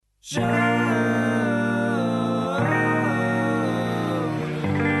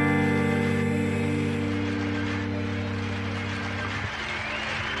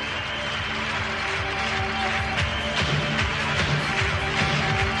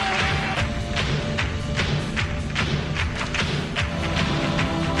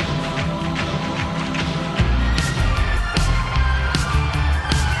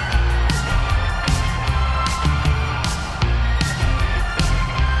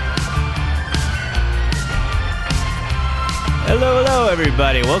Hello,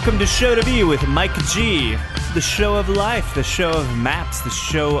 everybody. Welcome to Show to Be with Mike G. The show of life, the show of maps, the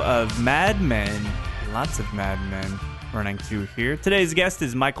show of Mad Men. Lots of Mad Men running through here. Today's guest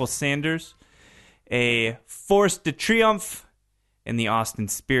is Michael Sanders, a force de triomphe in the Austin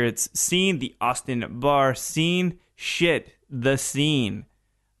spirits scene, the Austin bar scene. Shit, the scene.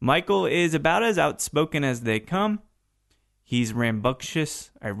 Michael is about as outspoken as they come. He's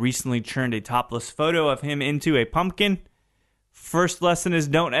rambunctious. I recently turned a topless photo of him into a pumpkin. First lesson is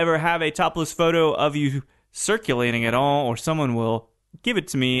don't ever have a topless photo of you circulating at all, or someone will give it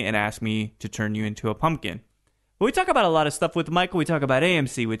to me and ask me to turn you into a pumpkin. But we talk about a lot of stuff with Michael. We talk about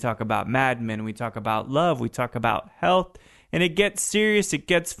AMC. We talk about Mad Men. We talk about love. We talk about health. And it gets serious. It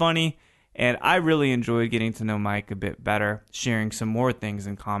gets funny. And I really enjoyed getting to know Mike a bit better, sharing some more things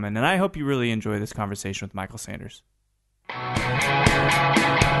in common. And I hope you really enjoy this conversation with Michael Sanders.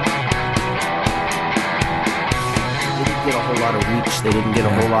 They didn't get a whole lot of reach. They didn't get a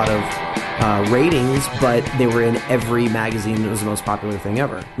whole lot of ratings, but they were in every magazine. It was the most popular thing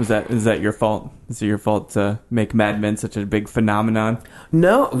ever. Is that your fault? Is it your fault to make Mad Men such a big phenomenon?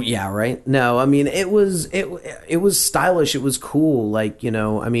 No, yeah, right. No, I mean it was stylish. It was cool. Like, you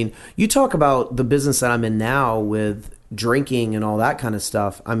know, I mean, you talk about the business that I'm in now with drinking and all that kind of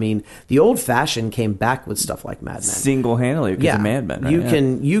stuff. I mean, the old fashioned came back with stuff like Mad Men single-handedly because of Mad Men. Right?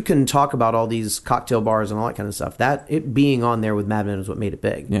 You can talk about all these cocktail bars and all that kind of stuff. That it being on there with Mad Men is what made it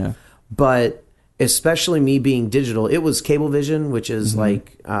big. Yeah, but especially me being digital, it was Cablevision, which is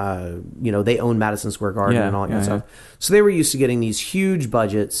like you know, they own Madison Square Garden and all that kind of stuff. So they were used to getting these huge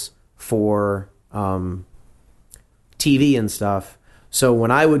budgets for TV and stuff. So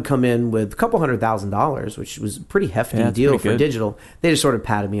when I would come in with a couple $100,000, which was a pretty hefty deal for digital, they just sort of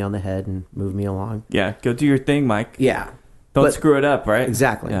patted me on the head and moved me along. Yeah, go do your thing, Mike. Yeah. Don't screw it up, right?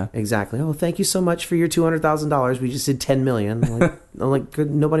 Exactly. Yeah. Exactly. Oh, thank you so much for your $200,000. We just did $10 million. I'm like,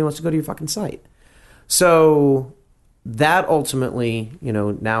 nobody wants to go to your fucking site. So that ultimately, you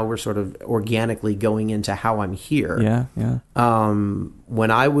know, now we're sort of organically going into how I'm here. Yeah.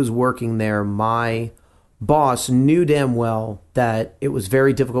 When I was working there, my boss knew damn well that it was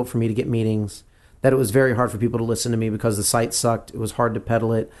very difficult for me to get meetings, that it was very hard for people to listen to me because the site sucked. It was hard to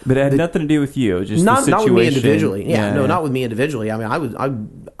pedal it. But it had nothing to do with you, just not, the situation. Not with me individually. Not with me individually. I mean,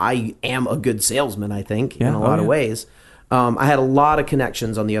 I am a good salesman, I think, in a lot of ways. I had a lot of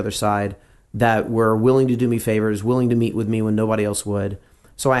connections on the other side that were willing to do me favors, willing to meet with me when nobody else would.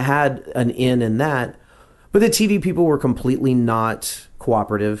 So I had an in that. But the TV people were completely not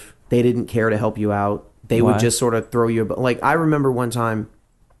cooperative. They didn't care to help you out. They would just sort of throw you. Like, I remember one time,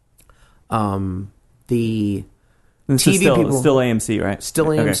 the TV people still AMC, right? Still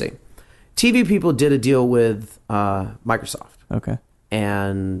AMC. Okay. TV people did a deal with Microsoft. Okay.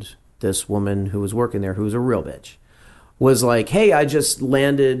 And this woman who was working there, who was a real bitch, was like, "Hey, I just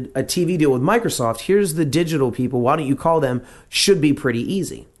landed a TV deal with Microsoft. Here's the digital people. Why don't you call them? Should be pretty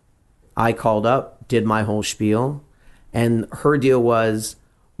easy." I called up, did my whole spiel, and her deal was,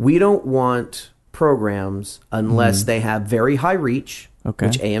 "We don't want programs unless they have very high reach,"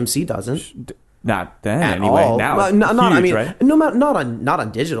 which AMC doesn't. Not then, anyway. All. Now it's not, huge, I mean, right? no, not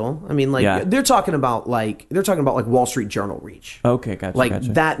on digital. I mean, like they're talking about like Wall Street Journal reach. Okay, gotcha. Like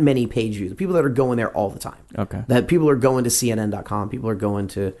that many page views. People that are going there all the time. Okay. That people are going to CNN.com. People are going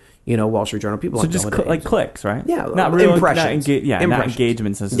to Wall Street Journal. People so just like clicks, right? Yeah, not really impressions. Not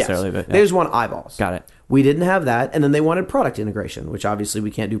engagements necessarily. Yes. But They just want eyeballs. Got it. We didn't have that, and then they wanted product integration, which obviously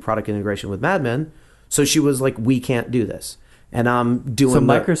we can't do product integration with Mad Men. So she was like, "We can't do this." And I'm doing. So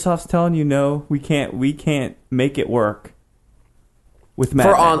Microsoft's telling you no, we can't make it work with Mad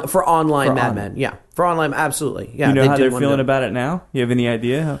Men. For online Mad Men, yeah, for online, absolutely, yeah. You know how they're feeling about it now? You have any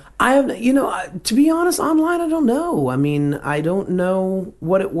idea? I have, to be honest, online, I don't know. I mean, I don't know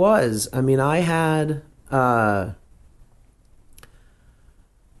what it was. I mean, I had.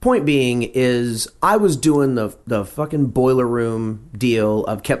 Point being is I was doing the fucking boiler room deal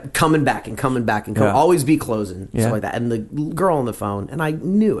of kept coming back and always be closing, stuff like that. And the girl on the phone, and I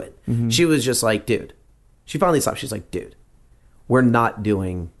knew it. Mm-hmm. She was just like, "Dude," she finally stopped. She's like, "Dude, we're not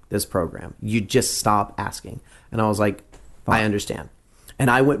doing this program. You just stop asking." And I was like, "I understand." And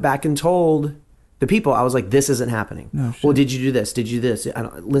I went back and told the people, I was like, this isn't happening. No, well, did you do this? Did you do this?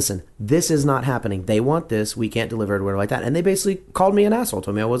 Listen, this is not happening. They want this. We can't deliver it or whatever like that. And they basically called me an asshole,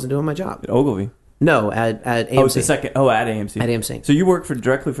 told me I wasn't doing my job. At Ogilvy? No, at AMC. Oh, it's the second. Oh, at AMC. At AMC. So you worked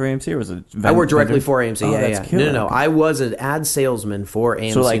directly for AMC, or was it? I worked directly for AMC. Oh, yeah, that's killer. No. I was an ad salesman for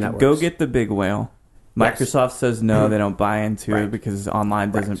AMC. So, like, Networks. Go get the big whale. Microsoft says no, they don't buy into it because online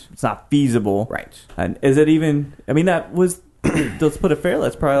doesn't. It's not feasible. Right. And is it even? I mean, that was. Let's put it fairly.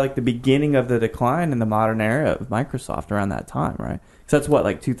 That's probably like the beginning of the decline in the modern era of Microsoft around that time, right? So that's what,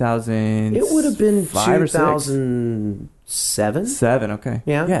 like 2000. It would have been 2007. Okay.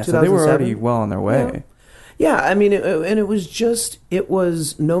 Yeah. So they were already well on their way. Yeah. I mean, and it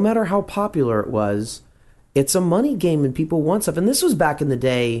was no matter how popular it was, it's a money game and people want stuff. And this was back in the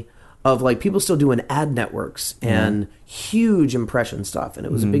day of like people still doing ad networks and huge impression stuff, and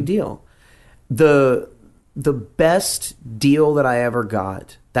it was a big deal. The best deal that I ever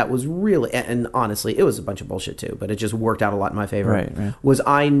got that was really, and honestly, it was a bunch of bullshit too, but it just worked out a lot in my favor, right. was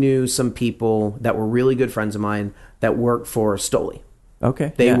I knew some people that were really good friends of mine that worked for Stoli.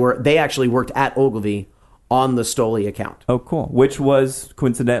 Okay. They actually worked at Ogilvy on the Stoli account. Oh, cool. Which was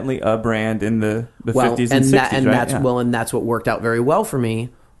coincidentally a brand in the 50s and 60s, right? And that's what worked out very well for me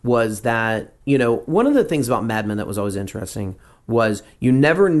was that, one of the things about Mad Men that was always interesting was you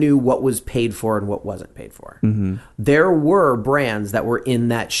never knew what was paid for and what wasn't paid for. Mm-hmm. There were brands that were in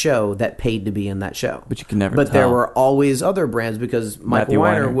that show that paid to be in that show. But you can never But tell. there were always other brands because Matthew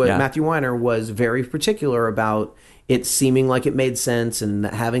Weiner was very particular about it seeming like it made sense and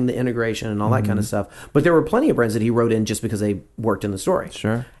having the integration and all that kind of stuff. But there were plenty of brands that he wrote in just because they worked in the story.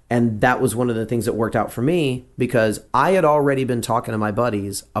 Sure. And that was one of the things that worked out for me because I had already been talking to my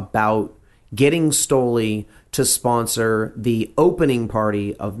buddies about getting Stoli to sponsor the opening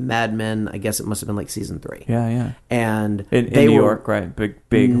party of Mad Men. I guess it must have been like season 3. Yeah. And in New York, right?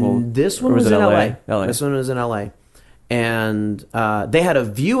 Big whole. This one was in LA. This one was in LA. And they had a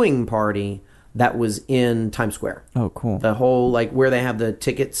viewing party that was in Times Square. Oh, cool. The whole, like, where they have the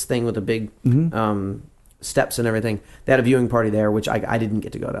tickets thing with the big steps and everything. They had a viewing party there, which I didn't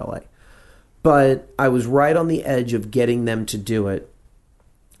get to go to LA. But I was right on the edge of getting them to do it.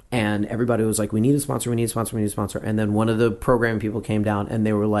 And everybody was like, we need a sponsor. And then one of the programming people came down and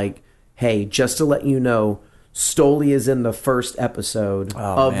they were like, hey, just to let you know, Stoli is in the first episode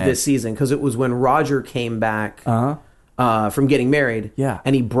this season. Because it was when Roger came back from getting married. Yeah.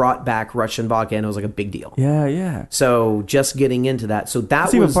 And he brought back Rush and Vodka and it was like a big deal. Yeah. So just getting into that. So that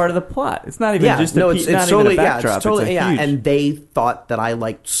it's even part of the plot. It's not even just it's totally, even a backdrop. It's totally, huge... And they thought that I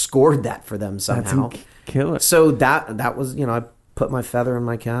like scored that for them somehow. That's killer. So that was, I put my feather in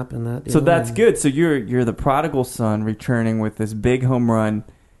my cap and that. So that's good. So you're the prodigal son returning with this big home run.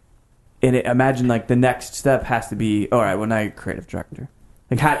 And imagine like the next step has to be, all right, well now you're creative director.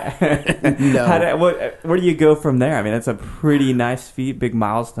 Like where do you go from there? I mean, that's a pretty nice feat, big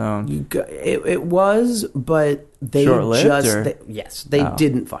milestone. It was, but they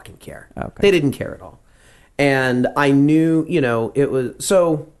didn't fucking care. Okay. They didn't care at all. And I knew, it was,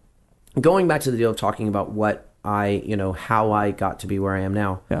 so going back to the deal of talking about what how I got to be where I am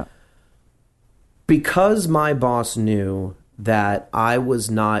now. Yeah. Because my boss knew that I was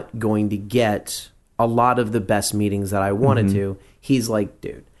not going to get a lot of the best meetings that I wanted to, he's like,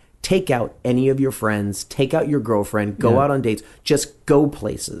 dude, take out any of your friends, take out your girlfriend, go out on dates, just go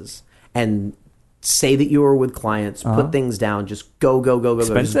places and say that you were with clients, put things down, just go.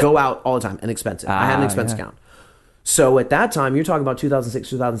 Just go out all the time and expense it. I had an expense account. So at that time, you're talking about 2006,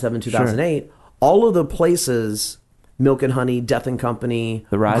 2007, 2008, sure. All of the places, Milk and Honey, Death and Company,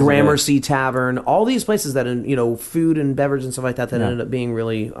 Gramercy Tavern, all these places that, food and beverage and stuff like that ended up being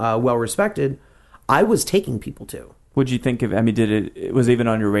really well respected, I was taking people to. What'd you think of? I mean, it was even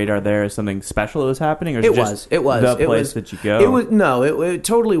on your radar there as something special that was happening, or it was the place that you go? It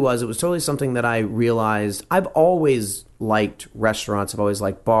totally was. It was totally something that I realized. I've always liked restaurants. I've always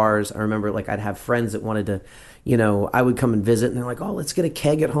liked bars. I remember I'd have friends that wanted to. I would come and visit, and they're like, "Oh, let's get a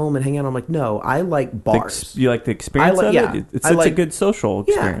keg at home and hang out." I'm like, "No, I like bars. You like the experience of it? It's such a good social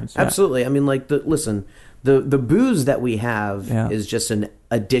experience." Yeah, absolutely. I mean, the booze that we have is just an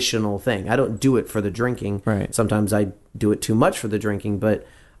additional thing. I don't do it for the drinking. Right. Sometimes I do it too much for the drinking, but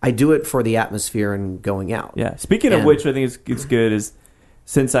I do it for the atmosphere and going out. Yeah. Speaking of which, I think it's good is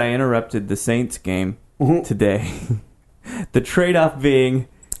since I interrupted the Saints game today, the trade-off being...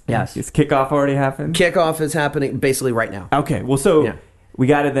 Yes. Is kickoff already happened? Kickoff is happening basically right now. Okay. Well, so we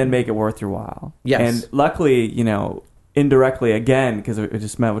got to then make it worth your while. Yes. And luckily, indirectly again, because I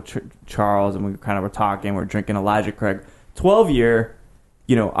just met with Charles and we kind of were talking, we're drinking Elijah Craig 12-year.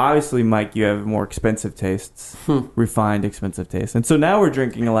 obviously, Mike, you have more expensive tastes, refined expensive tastes. And so now we're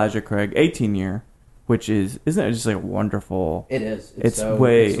drinking Elijah Craig 18 year, which isn't it just like wonderful? It is. It's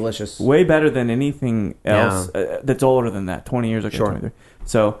it's delicious. Way better than anything else that's older than that, 20 years ago. Sure.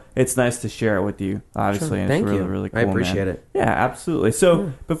 So it's nice to share it with you, obviously. Sure. And Thank it's really, you. really cool. I appreciate it. Yeah, absolutely.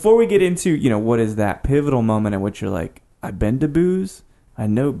 So before we get into, what is that pivotal moment in which you're like, I've been to booze, I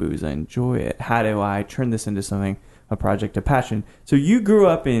know booze, I enjoy it. How do I turn this into something, a project of passion? So you grew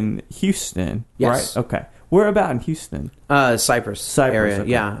up in Houston, yes. right? Okay. Where about in Houston? Cypress area. Okay.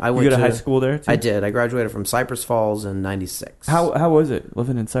 Yeah, I went to high school there too? I did. I graduated from Cypress Falls in '96. How was it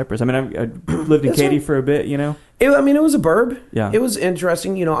living in Cypress? I mean, I lived in Katy for a bit. It was a burb. Yeah, it was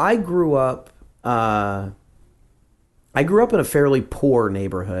interesting. I grew up. I grew up in a fairly poor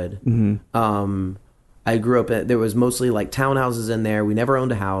neighborhood. Mm-hmm. I grew up there was mostly like townhouses in there. We never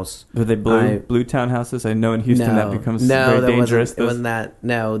owned a house. Were they blue townhouses? I know in Houston that becomes very dangerous. It wasn't that.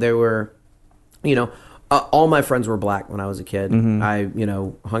 No, there were. All my friends were black when I was a kid. Mm-hmm. I,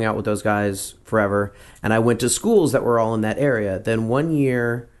 hung out with those guys forever. And I went to schools that were all in that area. Then one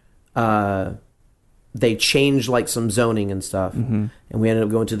year, they changed like some zoning and stuff. Mm-hmm. And we ended up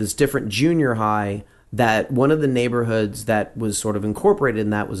going to this different junior high that one of the neighborhoods that was sort of incorporated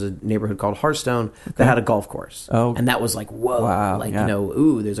in that was a neighborhood called Hearthstone that had a golf course. Oh. And that was like, whoa. Wow,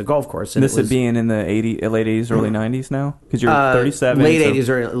 there's a golf course. And this is being in the late 80s, early 90s now? Because you're 37. Late 80s,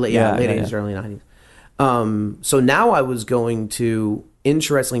 early 80s, early 90s. So now I was going to,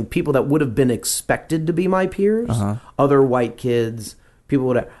 interestingly, people that would have been expected to be my peers, other white kids, people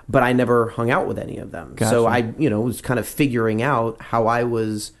would, but I never hung out with any of them. Gotcha. So I, was kind of figuring out how I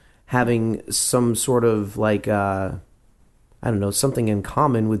was having some sort of like, something in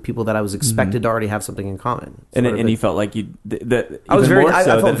common with people that I was expected to already have something in common. And you felt like I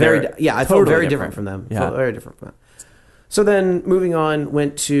felt very different from them. Yeah. Felt very different from them. So then moving on,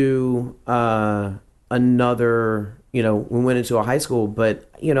 went to another, we went into a high school, but,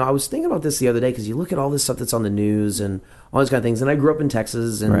 I was thinking about this the other day because you look at all this stuff that's on the news and all these kind of things. And I grew up in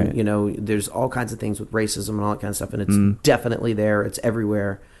Texas and, right. There's all kinds of things with racism and all that kind of stuff. And it's definitely there. It's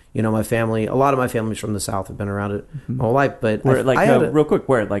everywhere. My family, a lot of my family's from the South, have been around it my whole life. But real quick,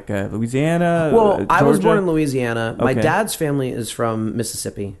 where? Louisiana? Well, Georgia? I was born in Louisiana. Okay. My dad's family is from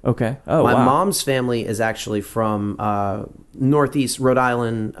Mississippi. Okay. Oh, my wow. mom's family is actually from Northeast Rhode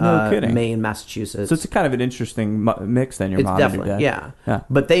Island, Maine, Massachusetts. So it's kind of an interesting mix then, your it's mom definitely, and your dad. Yeah.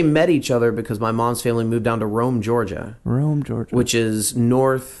 But they met each other because my mom's family moved down to Rome, Georgia. Which is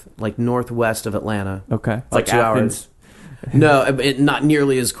northwest of Atlanta. Okay. It's like 2 hours. No, not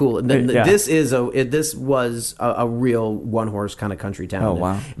nearly as cool. This was a real one-horse kind of country town. Oh,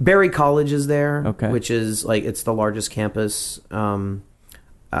 wow. Berry College is there, which is like it's the largest campus in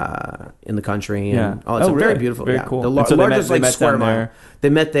the country. Yeah. And, it's very beautiful. Very cool. The largest square mile.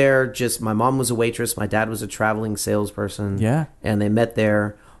 They met there. Just my mom was a waitress. My dad was a traveling salesperson. Yeah. And they met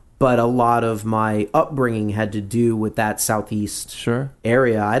there. But a lot of my upbringing had to do with that southeast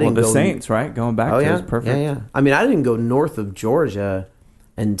area. I didn't go Saints, right? Going back to is perfect. Yeah. I mean, I didn't go north of Georgia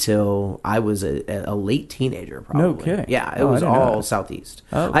until I was a late teenager, probably. No kidding. Yeah, it was all southeast.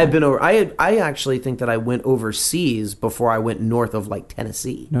 Oh. I had been over. I actually think that I went overseas before I went north of like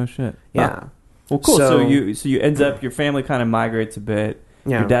Tennessee. No shit. Yeah. Oh. Well, cool. So you ends up your family kind of migrates a bit.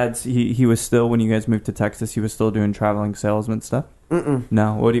 Yeah. Your dad's he was still, when you guys moved to Texas, he was still doing traveling salesman stuff.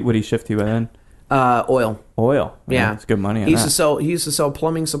 No. What did he shift to by then? Oil. Yeah, it's good money. He used to sell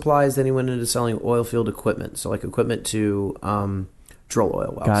plumbing supplies. Then he went into selling oil field equipment, so like equipment to drill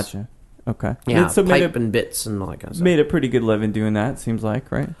oil wells. Gotcha. Okay. Yeah, so pipe and bits and all that kind of stuff. Made a pretty good living doing that. Seems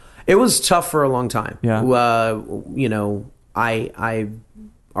like, right? It was tough for a long time. Yeah.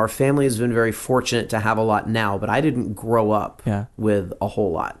 Our family has been very fortunate to have a lot now, but I didn't grow up with a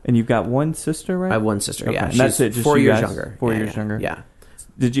whole lot. And you've got one sister, right? I have one sister, yeah. And that's it, just 4 years guys, younger. 4 years younger. Yeah.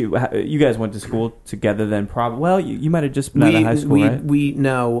 Did you guys went to school together then? Probably. Well, you might have just been out of high school, right? We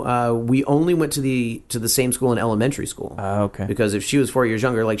only went to the same school in elementary school. Okay. Because if she was 4 years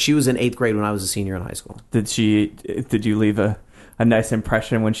younger, like she was in 8th grade when I was a senior in high school. Did you leave a nice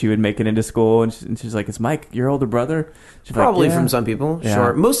impression when she would make it into school, and she's like, "It's Mike, your older brother." She's probably like, from some people,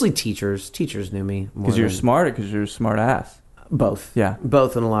 sure. Mostly teachers. Teachers knew me because you're smart, or because you're a smart ass. Both, yeah,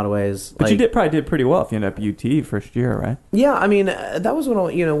 both in a lot of ways. But you probably did pretty well if you ended up UT first year, right? Yeah, I mean that was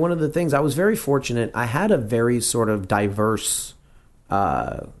one of the things. I was very fortunate. I had a very sort of diverse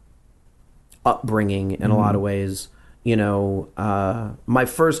upbringing in a lot of ways. My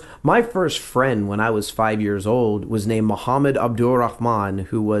first friend when I was 5 years old was named Muhammad Abdur Rahman,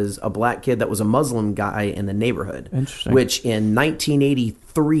 who was a black kid that was a Muslim guy in the neighborhood. Interesting. Which in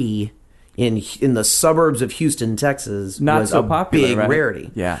 1983 in the suburbs of Houston, Texas, not was so a popular, big right?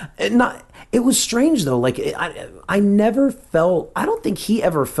 rarity. Yeah. It was strange though. Like I never felt. I don't think he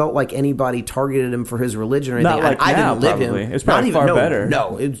ever felt like anybody targeted him for his religion or anything. Not like I now, didn't live probably. him. It's probably far better.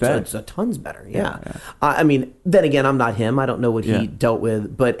 No, it's a tons better. Yeah. I mean, then again, I'm not him. I don't know what he dealt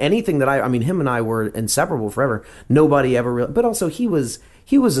with. But anything that I mean, him and I were inseparable forever. Nobody ever really. But also, he was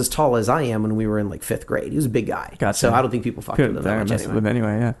as tall as I am when we were in like 5th grade. He was a big guy. Gotcha. So I don't think people fucked with him that much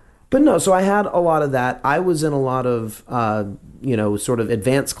anyway. Yeah. But no, so I had a lot of that. I was in a lot of, sort of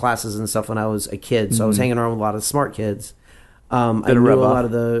advanced classes and stuff when I was a kid. So I was hanging around with a lot of smart kids. I knew a lot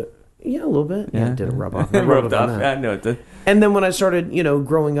of the, a little bit. Yeah, did a rub off. Rubbed off. I know it did. And then when I started,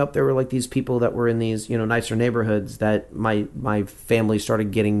 growing up, there were like these people that were in these, nicer neighborhoods that my family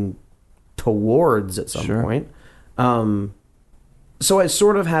started getting towards at some point. So I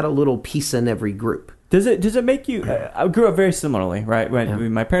sort of had a little piece in every group. Does it make you? I grew up very similarly, right?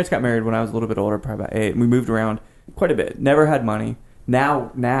 When my parents got married when I was a little bit older, probably about 8, and we moved around quite a bit. Never had money.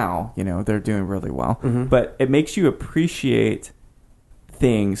 Now, they're doing really well. Mm-hmm. But it makes you appreciate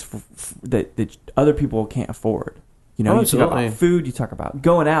things that other people can't afford. You talk about food, you talk about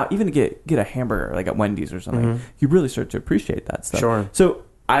going out, even to get a hamburger like at Wendy's or something. Mm-hmm. You really start to appreciate that stuff. Sure. So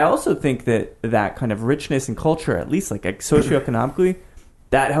I also think that kind of richness and culture, at least like socioeconomically,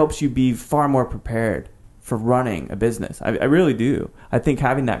 that helps you be far more prepared for running a business. I really do. I think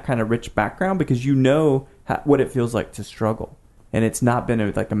having that kind of rich background, because you know what it feels like to struggle, and it's not been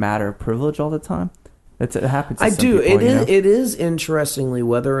a matter of privilege all the time. It happens to some people, It is interestingly,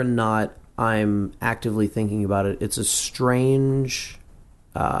 whether or not I'm actively thinking about it, it's a strange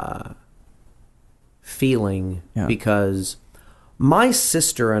feeling because my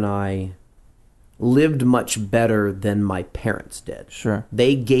sister and I lived much better than my parents did. Sure.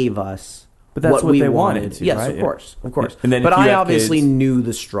 They gave us but that's what they wanted to, yes, right? Of course. And then but I obviously knew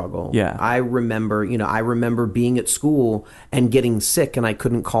the struggle. Yeah. I remember being at school and getting sick and I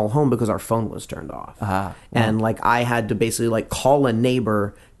couldn't call home because our phone was turned off. And I had to basically call a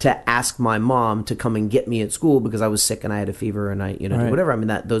neighbor to ask my mom to come and get me at school because I was sick and I had a fever and I, do whatever. I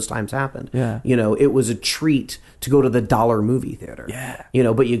mean, those times happened. Yeah. It was a treat to go to the dollar movie theater. Yeah.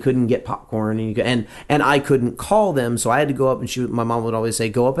 But you couldn't get popcorn and I couldn't call them, so I had to go up and my mom would always say,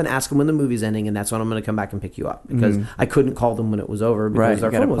 go up and ask them when the movie's ending, and that's when I'm going to come back and pick you up because I couldn't call them when it was over because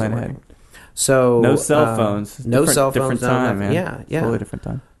our phone wasn't working. So no cell phones. No cell phones. Different time, man. Yeah. Totally different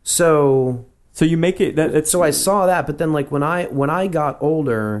time. So you make it. So I saw that, but then when I got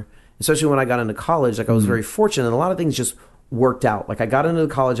older, especially when I got into college, I was very fortunate, and a lot of things just worked out. I got into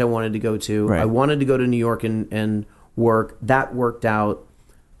the college I wanted to go to. Right. I wanted to go to New York and work. That worked out.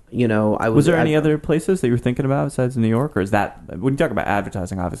 Was there any other places that you were thinking about besides New York, or is that when you talk about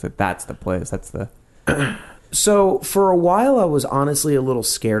advertising? Obviously, that's the place. That's the. So for a while, I was honestly a little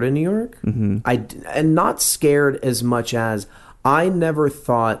scared of New York. Mm-hmm. And not scared as much as I never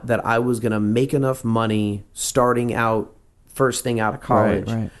thought that I was going to make enough money starting out. First thing out of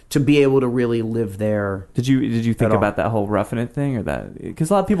college, to be able to really live there. Did you think about that whole roughing it thing, or that because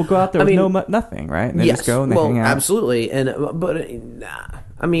a lot of people go out there with nothing, right? And they just go and they hang out. Absolutely, but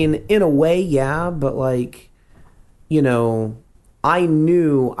I mean, in a way, yeah, but I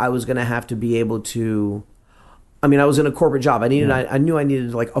knew I was going to have to be able to. I mean, I was in a corporate job. I knew I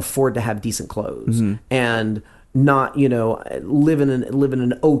needed to afford to have decent clothes and. Not live in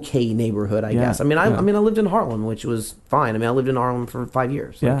an okay neighborhood, I guess. I mean, I lived in Harlem, which was fine. I mean, I lived in Harlem for 5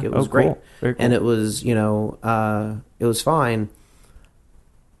 years. It was great, cool. And it was it was fine.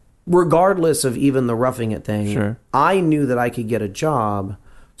 Regardless of even the roughing it thing, I knew that I could get a job,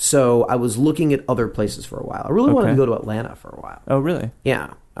 so I was looking at other places for a while. I really wanted to go to Atlanta for a while. Oh, really?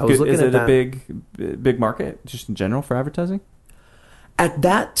 Yeah, I was looking at that. Is it a big market just in general for advertising? At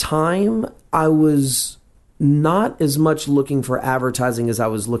that time, I was not as much looking for advertising as I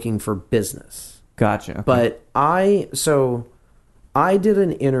was looking for business. Gotcha. Okay. But I did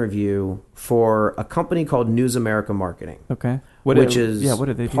an interview for a company called News America Marketing. Okay. What do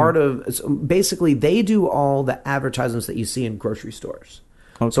they do? Basically they do all the advertisements that you see in grocery stores.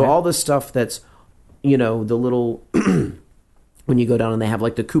 Okay. So all the stuff that's the little when you go down and they have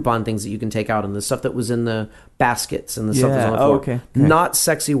the coupon things that you can take out and the stuff that was in the baskets and the stuff that's on the floor. Okay. Not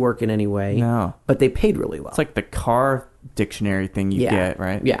sexy work in any way. No. But they paid really well. It's like the car dictionary thing you get,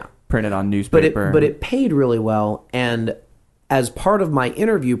 right? Yeah. Printed on newspaper. But it paid really well. And as part of my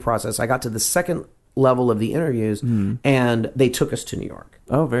interview process, I got to the second level of the interviews and they took us to New York.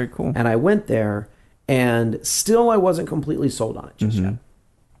 Oh, very cool. And I went there and still I wasn't completely sold on it just yet.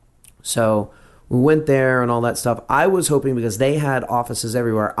 So we went there and all that stuff. I was hoping because they had offices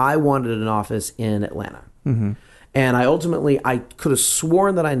everywhere. I wanted an office in Atlanta. Mm-hmm. And I could have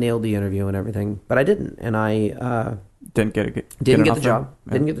sworn that I nailed the interview and everything, but I didn't. And I didn't get the job.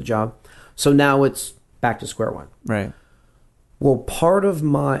 Yeah. Didn't get the job. So now it's back to square one. Right. Well, part of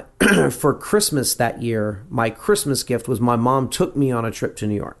my, for Christmas that year, my Christmas gift was my mom took me on a trip to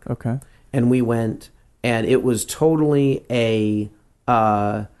New York. Okay. And we went, and it was totally we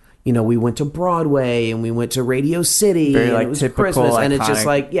went to Broadway and we went to Radio City. Very and like it was typical, Christmas, and it's just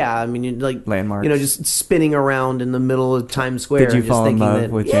like, landmarks. Just spinning around in the middle of Times Square. Did you just fall in love that,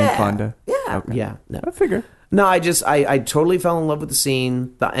 with Jane Fonda? Yeah. Okay. Yeah. No. I figure. No, I totally fell in love with the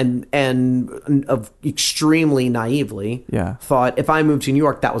scene, and of extremely naively thought if I moved to New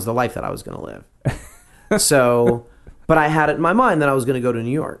York, that was the life that I was going to live. So, but I had it in my mind that I was going to go to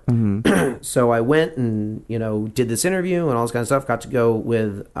New York. Mm-hmm. So I went and did this interview and all this kind of stuff. Got to go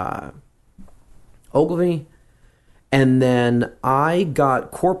with Ogilvy, and then I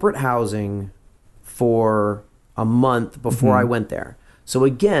got corporate housing for a month before I went there. So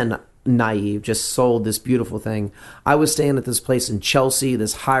again, naive, just sold this beautiful thing. I was staying at this place in Chelsea,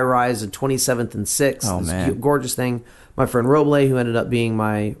 this high rise at 27th and 6th, this gorgeous thing. My friend Roble, who ended up being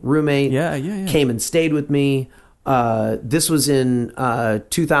my roommate, came and stayed with me. This was in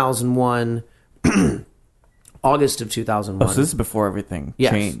 2001, August of 2001. Oh, so this is before everything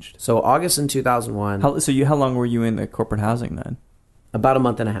changed. So August in 2001. How long were you in the corporate housing then? About a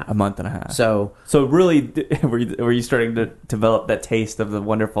month and a half. A month and a half. So really, were you starting to develop that taste of the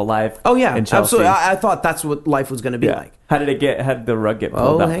wonderful life? Oh yeah, absolutely. I thought that's what life was going to be like. How did the rug get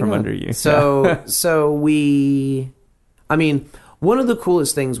pulled out from under you? So one of the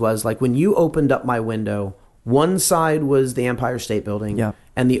coolest things was like when you opened up my window, one side was the Empire State Building,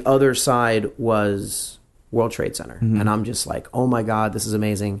 and the other side was World Trade Center, and I'm just like, oh my God, this is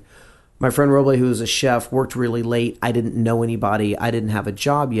amazing. My friend Roble, who was a chef, worked really late. I didn't know anybody. I didn't have a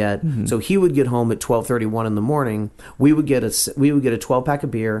job yet. Mm-hmm. So he would get home at 12:31 in the morning. We would get a 12-pack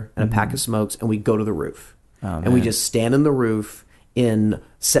of beer and a pack of smokes, and we'd go to the roof. And we just stand in the roof in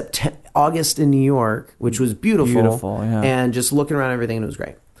August in New York, which was beautiful, and just looking around everything, and it was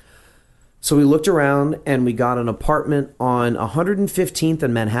great. So we looked around, and we got an apartment on 115th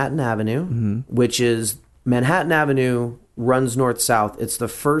and Manhattan Avenue, which is Manhattan Avenue runs north-south. It's the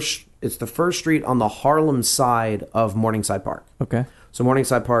first street on the Harlem side of Morningside Park. Okay. So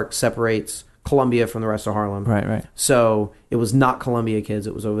Morningside Park separates Columbia from the rest of Harlem. Right. So it was not Columbia kids.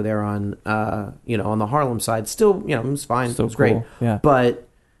 It was over there on, on the Harlem side. Still, it was fine. Still it was cool. Great. Yeah. But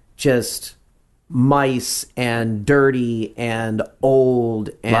just mice and dirty and old.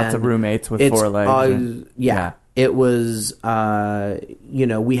 And lots of roommates with 4 legs. It was,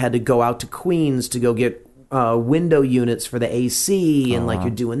 we had to go out to Queens to go get window units for the AC, and you're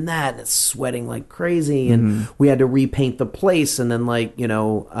doing that and it's sweating like crazy, and we had to repaint the place, and then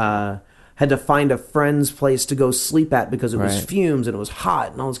had to find a friend's place to go sleep at because it was fumes and it was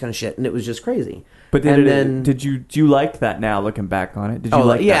hot and all this kind of shit, and it was just crazy. But do you like that now looking back on it? Did you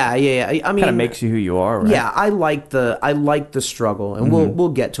like that? I mean, kind of makes you who you are, right? Yeah, I like the struggle, and we'll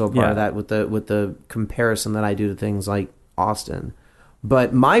get to a part of that with the comparison that I do to things like Austin.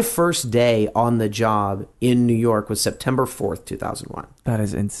 But my first day on the job in New York was September 4th, 2001. That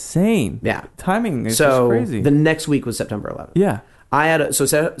is insane. Yeah. Timing is just crazy. The next week was September 11th. Yeah.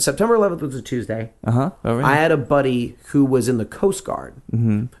 September 11th was a Tuesday. Uh-huh. Oh, really? I had a buddy who was in the Coast Guard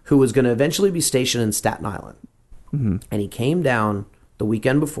who was going to eventually be stationed in Staten Island. Mm-hmm. And he came down the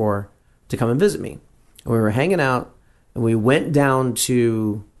weekend before to come and visit me. And we were hanging out, and we went down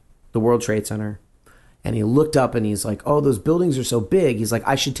to the World Trade Center. And he looked up and he's like, oh, those buildings are so big. He's like,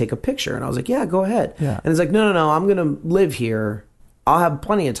 I should take a picture. And I was like, yeah, go ahead. Yeah. And he's like, no, I'm going to live here. I'll have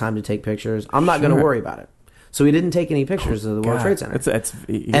plenty of time to take pictures. I'm not going to worry about it. So he didn't take any pictures of the World Trade Center. It's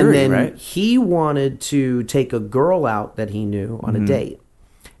eerie, and then right? he wanted to take a girl out that he knew on a date.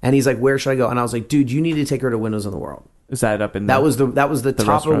 And he's like, where should I go? And I was like, dude, you need to take her to Windows on the World. Is that up in that was the top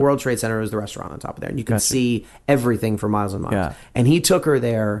restaurant? of World Trade Center. Was the restaurant on top of there. And you could see everything for miles and miles. Yeah. And he took her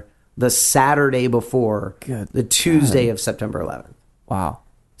there the Saturday before the Tuesday of September 11th. Wow.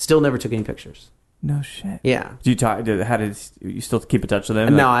 Still never took any pictures. No shit. Yeah. Do you talk? How did you still keep in touch with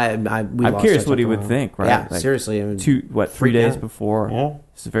him? No, I'm curious what he would think. Right? Yeah. Seriously. 3 days before. Yeah.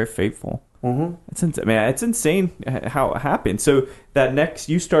 This is very faithful. Mm-hmm. It's insane how it happened. So that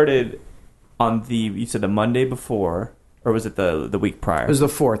you started on you said the Monday before, or was it the week prior? It was the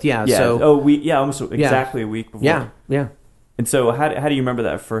 4th. Yeah. Yeah. So almost exactly a week before. Yeah. Yeah. And so how do you remember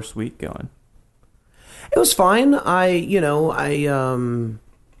that first week going? It was fine.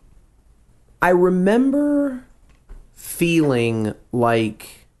 I remember feeling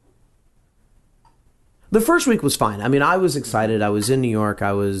like the first week was fine. I mean, I was excited. I was in New York.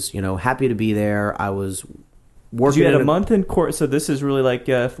 I was, happy to be there. I was working. You had a month in court, so this is really like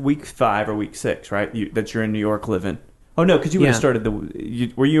week 5 or week 6, right? That you're in New York living. Oh no, because you would have started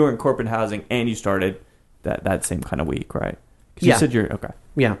you were in corporate housing and you started that same kind of week, right? Because you said you're okay.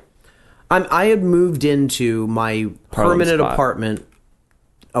 Yeah, I had moved into my permanent apartment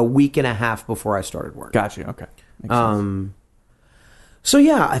a week and a half before I started work. Gotcha. Okay. Makes sense. So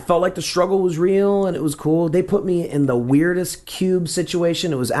yeah, I felt like the struggle was real and it was cool. They put me in the weirdest cube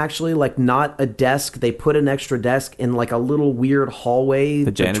situation. It was actually like not a desk. They put an extra desk in like a little weird hallway.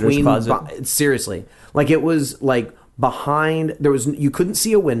 The janitor's closet? Seriously. Like it was like behind, you couldn't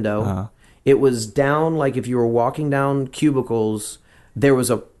see a window. Uh-huh. It was down, like if you were walking down cubicles, there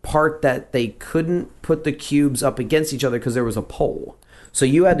was a part that they couldn't put the cubes up against each other because there was a pole. So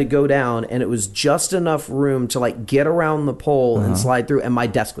you had to go down, and it was just enough room to like get around the pole and slide through. And my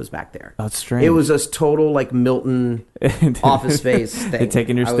desk was back there. That's strange. It was this total like Milton office space thing. They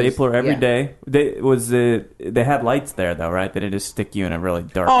taking your stapler every day. They had lights there though, right? They didn't just stick you in a really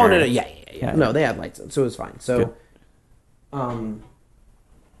dark. Oh area. No, yeah. No, they had lights, so it was fine. So,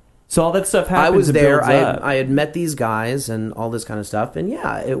 so all that stuff happened. I was there. I had met these guys and all this kind of stuff, and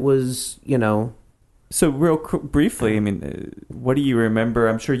yeah, it was So real briefly, I mean, what do you remember?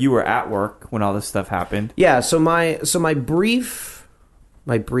 I'm sure you were at work when all this stuff happened. Yeah. So my brief, but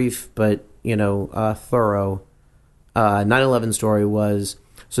thorough 9/11 story was,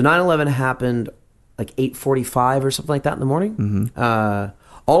 so 9/11 happened like 8:45 or something like that in the morning. Mm-hmm.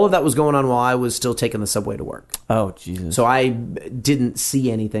 All of that was going on while I was still taking the subway to work. Oh, Jesus. So I didn't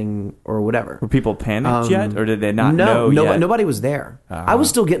see anything or whatever. Were people panicked yet? Or did they not know yet? Nobody was there. I was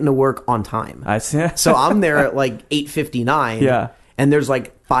still getting to work on time. I see. So I'm there at like 8:59. Yeah. And there's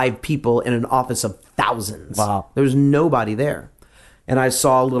like 5 people in an office of thousands. Wow. There's nobody there. And I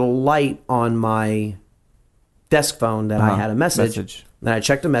saw a little light on my desk phone that I had a message. And I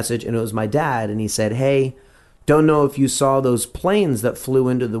checked a message, and it was my dad. And he said, "Hey, don't know if you saw those planes that flew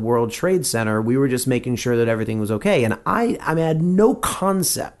into the World Trade Center. We were just making sure that everything was okay." And I had no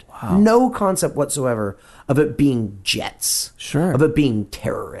concept whatsoever of it being jets. Sure. Of it being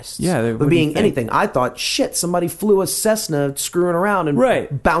terrorists. Yeah. Of it being anything. I thought, shit, somebody flew a Cessna screwing around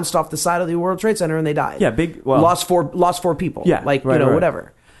and bounced off the side of the World Trade Center and they died. Yeah, lost four people. Yeah.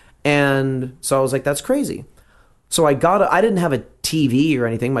 Whatever. And so I was like, that's crazy. So I didn't have a TV or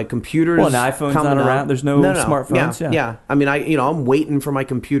anything. My computer's an iPhone's not around. There's no smartphones. Yeah. I mean, I'm waiting for my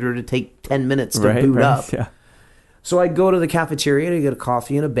computer to take 10 minutes to boot up. Yeah. So I go to the cafeteria to get a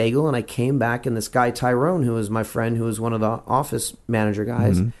coffee and a bagel, and I came back, and this guy Tyrone, who was my friend, who was one of the office manager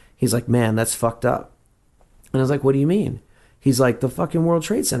guys, he's like, "Man, that's fucked up." And I was like, "What do you mean?" He's like, "The fucking World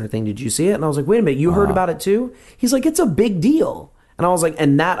Trade Center thing. Did you see it?" And I was like, "Wait a minute, you heard about it too?" He's like, "It's a big deal." And I was like,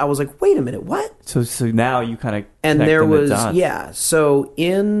 wait a minute, what? So now you kind of and there was so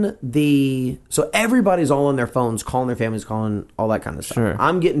everybody's all on their phones, calling their families, calling all that kind of stuff. Sure.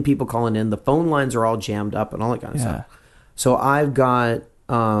 I'm getting people calling in. The phone lines are all jammed up and all that kind of stuff. So I've got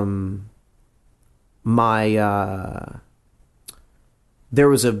there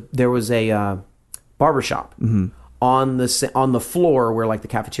was a barbershop on the floor where like the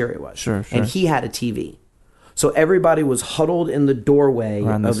cafeteria was. Sure. And he had a TV. So everybody was huddled in the doorway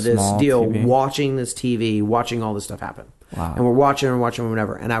of this deal, TV. Watching this TV, watching all this stuff happen. Wow. And we're watching and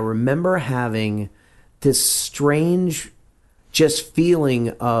whatever. And I remember having this strange just feeling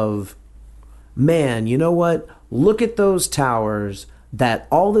of, man, you know what? Look at those towers, that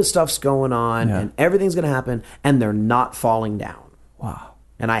all this stuff's going on and everything's going to happen, and they're not falling down. Wow.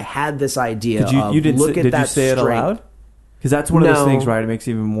 And I had this idea did you say it aloud? Because that's one of those things, right? It makes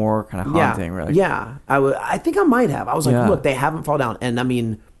it even more kind of haunting, right? Yeah. I think I might have. I was like, look, they haven't fallen down. And I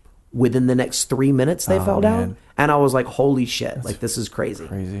mean, within the next 3 minutes, they fell down. Man. And I was like, holy shit, like this is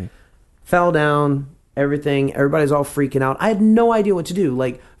crazy. Fell down, everything. Everybody's all freaking out. I had no idea what to do.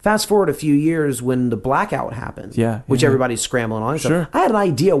 Like, fast forward a few years when the blackout happened, which everybody's scrambling on. Sure. So I had an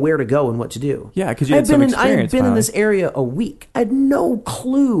idea where to go and what to do. Yeah, because you had some experience. I had been in this area a week. I had no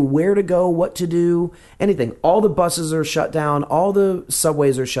clue where to go, what to do, anything. All the buses are shut down. All the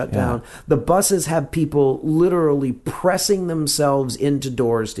subways are shut down. The buses have people literally pressing themselves into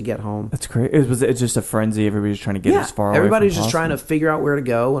doors to get home. That's great. It's just a frenzy. Everybody's trying to get as far away. Everybody's just trying to figure out where to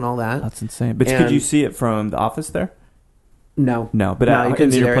go and all that. That's insane. But could you see it from the office there? No. But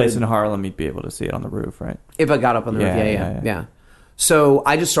in your place in Harlem, you'd be able to see it on the roof, right? If I got up on the roof, yeah. So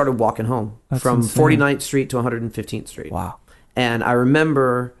I just started walking home from insane. 49th Street to 115th Street. Wow. And I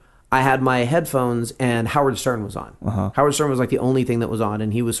remember I had my headphones and Howard Stern was on. Howard Stern was like the only thing that was on,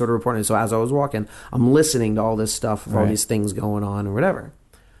 and he was sort of reporting. So as I was walking, I'm listening to all this stuff, all these things going on or whatever.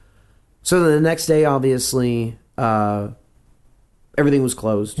 So the next day, obviously, everything was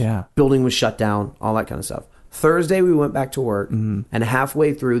closed. Yeah. Building was shut down, all that kind of stuff. Thursday, we went back to work, and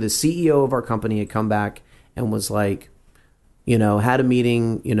halfway through, the CEO of our company had come back and was like, had a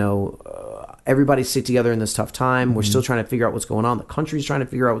meeting, everybody sit together in this tough time. We're still trying to figure out what's going on. The country's trying to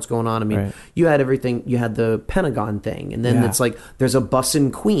figure out what's going on. I mean, you had everything. You had the Pentagon thing, and then it's like there's a bus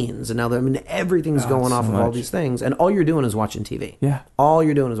in Queens, and now everything's going off of all these things, and all you're doing is watching TV. Yeah, all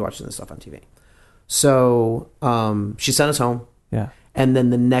you're doing is watching this stuff on TV. So she sent us home. Yeah, and then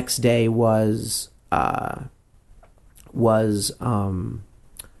the next day was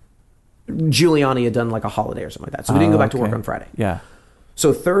Giuliani had done like a holiday or something like that, so we didn't go back to work on Friday. Yeah.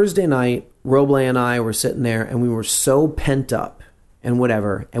 So Thursday night, Roble and I were sitting there, and we were so pent up and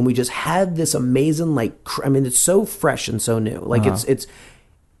whatever, and we just had this amazing, it's so fresh and so new. Like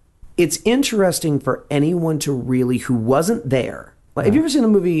it's interesting for anyone to really who wasn't there. Like, have you ever seen the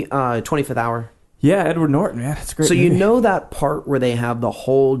movie 25th Hour? Yeah, Edward Norton, man, it's great. So movie. You know that part where they have the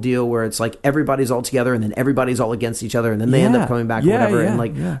whole deal where it's like everybody's all together and then everybody's all against each other and then they end up coming back or whatever.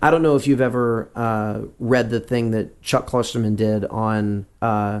 And I don't know if you've ever read the thing that Chuck Klosterman did on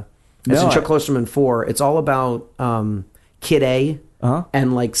it's in Chuck Klosterman 4. It's all about Kid A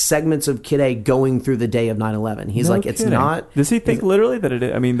and like segments of Kid A going through the day of 9/11. He's like, it's not. Does he think literally that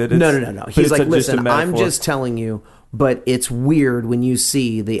it? I mean, that it's no. He's like, listen, I'm just telling you. But it's weird when you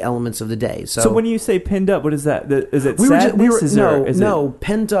see the elements of the day. So when you say pinned up, what is that? Is it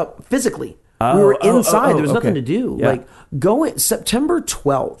pent up physically. We were inside. There was nothing to do. Yeah. Like September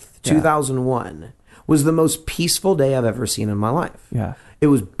 12th, 2001 was the most peaceful day I've ever seen in my life. Yeah. It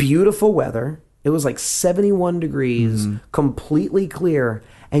was beautiful weather. It was like 71 degrees, completely clear.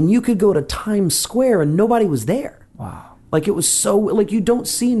 And you could go to Times Square and nobody was there. Wow. Like it was so, like you don't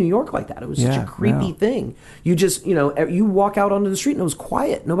see New York like that. It was such a creepy thing. You just, you walk out onto the street and it was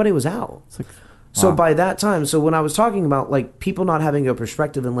quiet. Nobody was out. It's like, wow. So by that time, when I was talking about like people not having a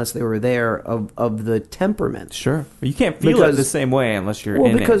perspective unless they were there of the temperament. Sure. You can't feel it the same way unless you're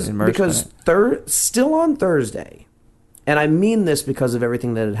immersed in it. Still on Thursday, and I mean this because of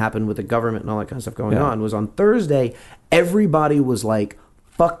everything that had happened with the government and all that kind of stuff going on, was on Thursday, everybody was like,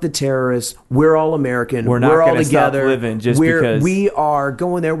 fuck the terrorists. We're all American. We're all together. Stop living because we are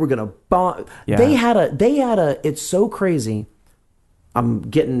going there. We're going to bomb. Yeah. They had a. It's so crazy. I'm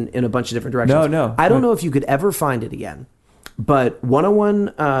getting in a bunch of different directions. No. I don't know if you could ever find it again, but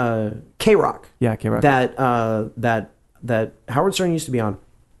 101 K-Rock. Yeah, K-Rock. That Howard Stern used to be on.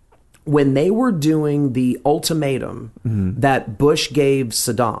 When they were doing the ultimatum that Bush gave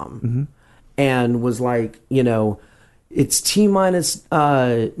Saddam, and was like, it's T-minus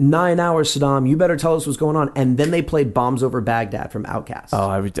 9 hours, Saddam. You better tell us what's going on. And then they played Bombs Over Baghdad from Outkast. Oh,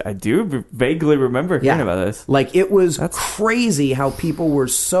 I do vaguely remember hearing about this. Like, it was crazy how people were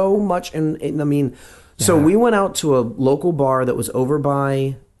so much... So we went out to a local bar that was over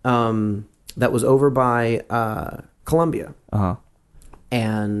by Columbia. Uh-huh.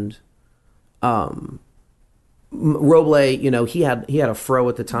 And Roble, he had a fro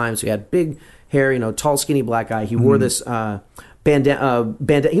at the time, so he had big... hair, tall, skinny black guy. He wore this bandana.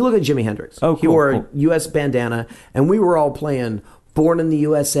 He looked like Jimi Hendrix. Oh, cool, he wore a U.S. bandana, and we were all playing "Born in the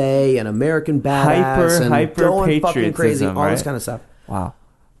USA" and "American Badass" and going fucking crazy, all this kind of stuff. Wow!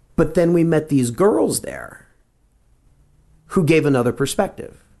 But then we met these girls there, who gave another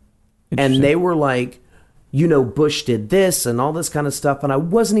perspective, and they were like, Bush did this and all this kind of stuff, and I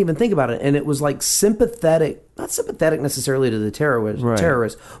wasn't even thinking about it. And it was like sympathetic, not sympathetic necessarily to the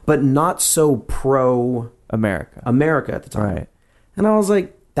terrorists, but not so pro-America at the time. Right. And I was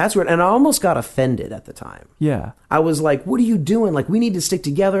like, that's weird. And I almost got offended at the time. Yeah. I was like, what are you doing? Like, we need to stick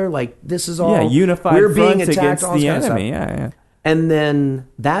together. Like, this is all... unified we're being fronts attacked, against the enemy. Yeah. And then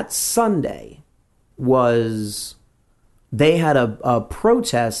that Sunday they had a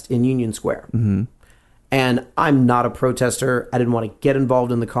protest in Union Square. Mm-hmm. And I'm not a protester. I didn't want to get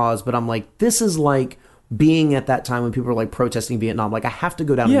involved in the cause, but I'm like, this is like being at that time when people were like protesting Vietnam. Like, I have to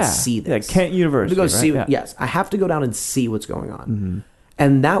go down and see this. Yeah, Kent University. Yes, I have to go down and see what's going on. Mm-hmm.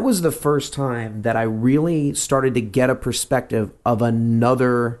 And that was the first time that I really started to get a perspective of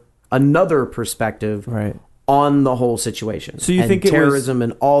another perspective on the whole situation. So you think terrorism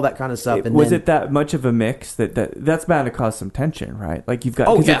and all that kind of stuff. Was it that much of a mix that's bound to cause some tension, right? Like you've got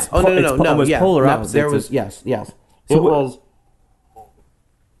it's almost polar opposites. There was yes. So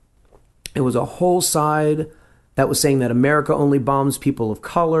it was a whole side that was saying that America only bombs people of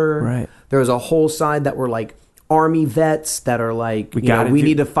color. Right. There was a whole side that were like Army vets that are like, we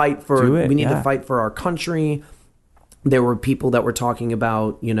need to fight for our country. There were people that were talking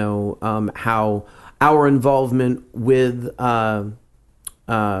about, how our involvement with Osama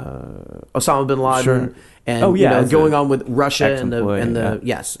bin Laden and going on with Russia and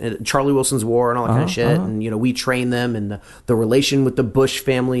the Charlie Wilson's war and all that kind of shit, and we trained them and the relation with the Bush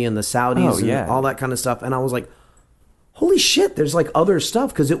family and the Saudis and all that kind of stuff. And I was like, holy shit, there's like other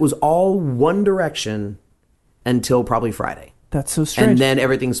stuff, because it was all one direction until probably Friday. That's so strange. And then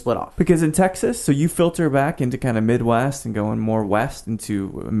everything split off. Because in Texas, so you filter back into kind of Midwest and going more west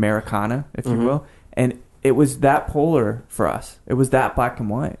into Americana, if you will. And it was that polar for us. It was that black and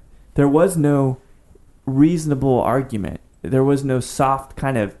white. There was no reasonable argument. There was no soft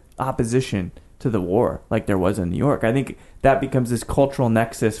kind of opposition to the war like there was in New York. I think that becomes this cultural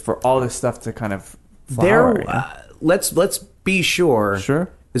nexus for all this stuff to kind of flower. Let's be sure.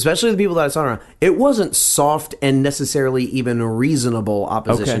 Sure. Especially the people that I saw around, it wasn't soft and necessarily even reasonable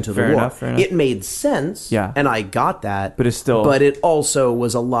opposition to the war. Fair enough. It made sense, and I got that. But it also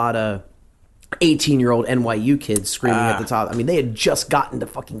was a lot of 18-year-old NYU kids screaming at the top. I mean, they had just gotten to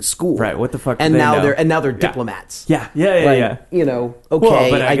fucking school, right? What the fuck? And now they're diplomats. Yeah. Okay,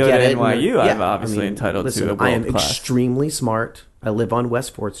 but I get it. NYU, I'm obviously entitled to a world class. I am extremely smart. I live on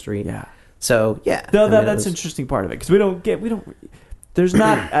West 4th Street. Yeah. So yeah, that's an interesting part of it, because we don't. There's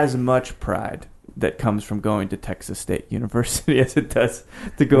not as much pride that comes from going to Texas State University as it does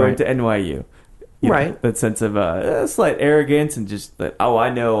to going to NYU. That sense of slight arrogance and just that, I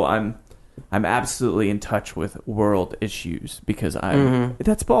know I'm absolutely in touch with world issues because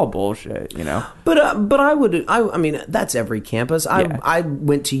that's all bullshit, But I mean, that's every campus. I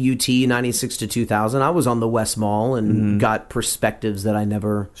went to UT 96 to 2000. I was on the West Mall and got perspectives that I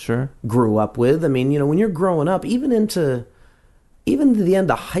never grew up with. I mean, when you're growing up, even to the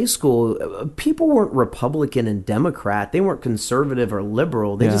end of high school, people weren't Republican and Democrat. They weren't conservative or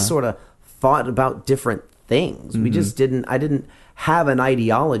liberal. They just sort of thought about different things. We just didn't. I didn't have an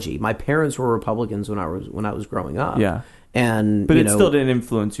ideology. My parents were Republicans when I was growing up. Yeah, but it still didn't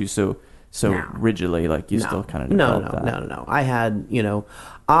influence you so rigidly. Like you still kind of developed that. No. I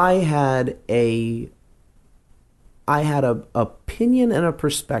had a opinion and a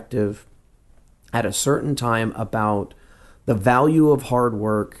perspective at a certain time about the value of hard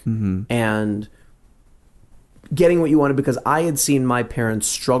work and getting what you wanted, because I had seen my parents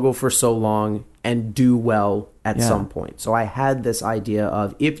struggle for so long and do well at some point. So I had this idea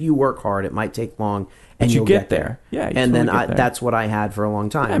of, if you work hard, it might take long, and you'll get there. Yeah, and then that's what I had for a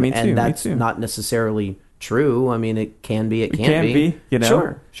long time. Yeah, me too, and that's me too. not necessarily true. I mean, it can be. It can be.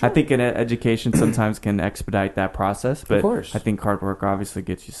 Sure. I think education sometimes can expedite that process, but of course. I think hard work obviously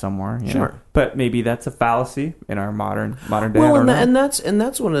gets you somewhere. You sure. know? But maybe that's a fallacy in our modern day. Well, and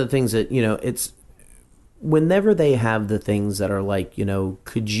that's one of the things that it's whenever they have the things that are like,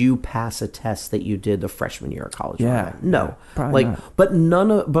 could you pass a test that you did the freshman year of college? Yeah. No. Probably not. But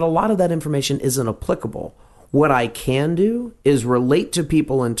a lot of that information isn't applicable. What I can do is relate to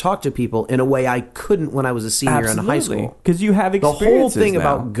people and talk to people in a way I couldn't when I was a senior in high school. Because you have experiences. The whole thing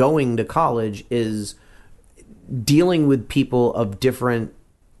about going to college is dealing with people of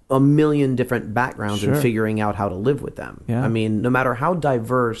a million different backgrounds and figuring out how to live with them. Yeah. I mean, no matter how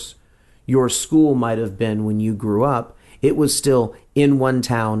diverse your school might have been when you grew up, it was still in one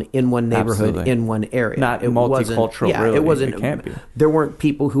town, in one neighborhood, in one area. Not multicultural, really. It wasn't. It can't be. There weren't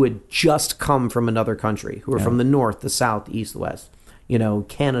people who had just come from another country, who were from the north, the south, east, west.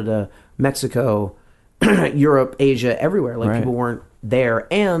 Canada, Mexico, Europe, Asia, everywhere. People weren't there,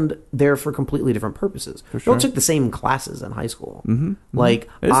 and there for completely different purposes. For sure. We all took the same classes in high school. Mm-hmm.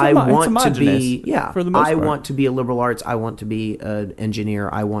 I want to be, for the most part. I want to be a liberal arts. I want to be an engineer.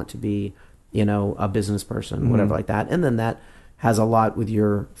 I want to be, a business person, whatever like that. And then that has a lot with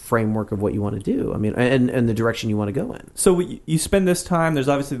your framework of what you want to do. I mean, and the direction you want to go in. So you spend this time, there's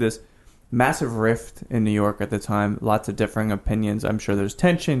obviously this massive rift in New York at the time, lots of differing opinions. I'm sure there's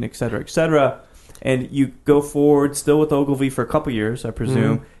tension, et cetera, et cetera. And you go forward still with Ogilvy for a couple years, I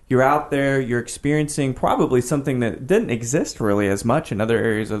presume. Mm-hmm. You're out there, you're experiencing probably something that didn't exist really as much in other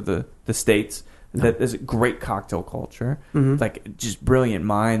areas of the States. No. That is a great cocktail culture, like just brilliant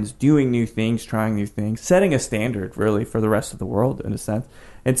minds doing new things, trying new things, setting a standard really for the rest of the world in a sense.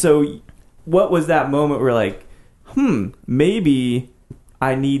 And so what was that moment where like, maybe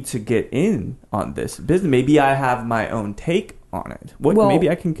I need to get in on this business. Maybe I have my own take on it. Maybe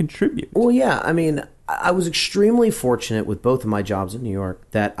I can contribute. Well, yeah. I mean, I was extremely fortunate with both of my jobs in New York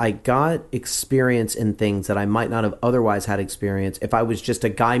that I got experience in things that I might not have otherwise had experience if I was just a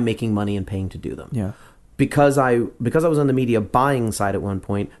guy making money and paying to do them. Yeah. Because I was on the media buying side at one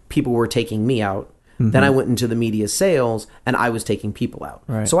point, people were taking me out. Mm-hmm. Then I went into the media sales and I was taking people out.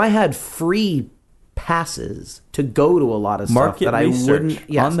 Right. So I had free passes to go to a lot of stuff that I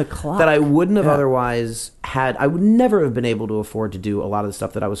wouldn't on the clock. That I wouldn't have otherwise had. I would never have been able to afford to do a lot of the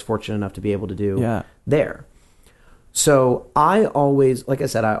stuff that I was fortunate enough to be able to do there. So I always, like I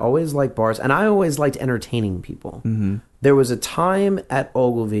said, I always liked bars, and I always liked entertaining people. Mm-hmm. There was a time at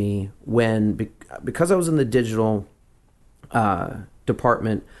Ogilvy when, because I was in the digital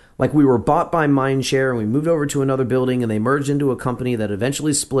department, like we were bought by Mindshare, and we moved over to another building, and they merged into a company that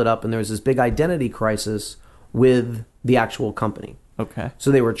eventually split up, and there was this big identity crisis with the actual company. Okay. So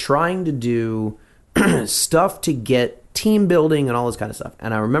they were trying to do stuff to get team building and all this kind of stuff.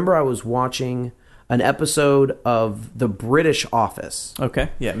 And I remember I was watching an episode of The British Office. Okay,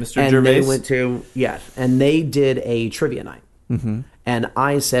 yeah, Mr. And Gervais. they went to, and they did a trivia night. Mm-hmm. And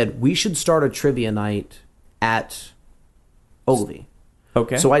I said, we should start a trivia night at Ogilvy.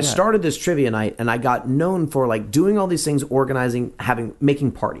 Okay. So I started this trivia night, and I got known for like doing all these things, organizing,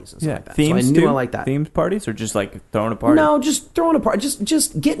 making parties and stuff like that. Themes so I knew I liked that. Themed parties, or just like throwing a party? No, just throwing a party.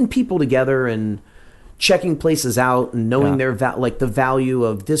 Just getting people together and checking places out and knowing their the value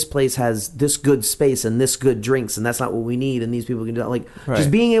of this place has this good space and this good drinks, and that's not what we need, and these people can do that.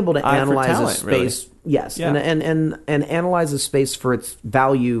 Just being able to analyze talent, a space, and analyze a space for its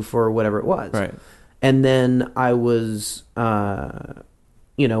value for whatever it was. Right. And then I was, all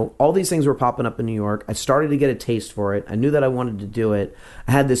these things were popping up in New York. I started to get a taste for it. I knew that I wanted to do it.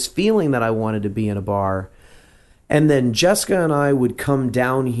 I had this feeling that I wanted to be in a bar. And then Jessica and I would come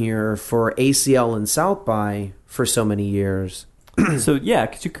down here for ACL and South by for so many years. So,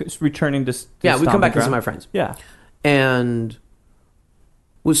 because you're returning to we come back to see my friends. Yeah. And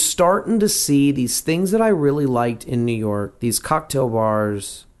was starting to see these things that I really liked in New York, these cocktail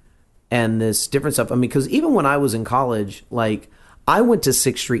bars and this different stuff. I mean, because even when I was in college, like, I went to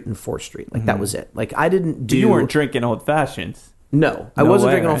 6th Street and 4th Street. Like, that was it. Like, I didn't do... You weren't drinking old fashions. No, I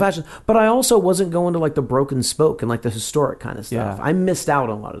wasn't drinking old fashioned, but I also wasn't going to like the Broken Spoke and like the historic kind of stuff. I missed out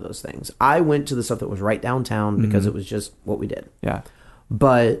on a lot of those things. I went to the stuff that was right downtown because it was just what we did. Yeah.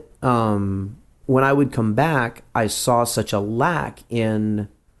 But when I would come back, I saw such a lack in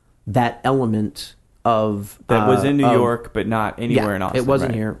that element of... That was in New York, but not anywhere in Austin. It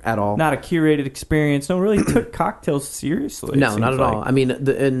wasn't here at all. Not a curated experience. No one really took cocktails seriously. No, not at all. I mean,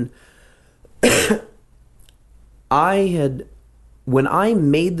 when I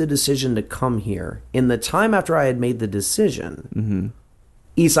made the decision to come here, in the time after I had made the decision,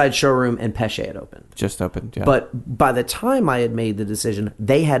 Eastside Showroom and Pesce had opened. Just opened, yeah. But by the time I had made the decision,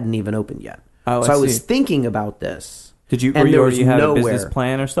 they hadn't even opened yet. Oh, so I was thinking about this. Were you already had a business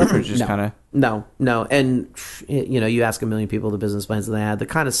plan or stuff, or just kind of... No. And, you ask a million people the business plans that they had, the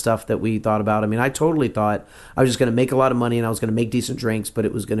kind of stuff that we thought about. I mean, I totally thought I was just going to make a lot of money and I was going to make decent drinks, but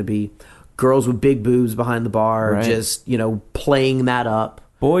it was going to be... girls with big boobs behind the bar, just, playing that up.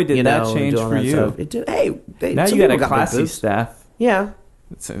 Boy, did that change for you. Stuff. It did. Hey, now you got a classy staff. Yeah.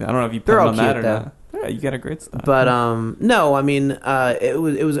 I don't know if you put on that or not. Yeah, you got a great staff. But no, I mean, it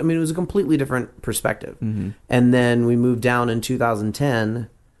was a completely different perspective. Mm-hmm. And then we moved down in 2010.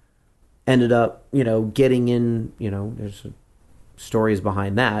 Ended up, getting in. There's stories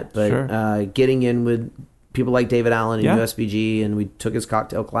behind that, but getting in with people like David Allen and USBG, and we took his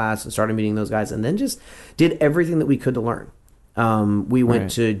cocktail class and started meeting those guys, and then just did everything that we could to learn. We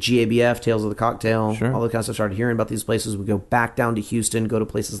went to GABF, Tales of the Cocktail, all the kind of stuff. Started hearing about these places. We go back down to Houston, go to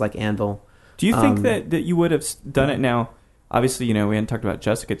places like Anvil. Do you think that you would have done it now? Obviously, we hadn't talked about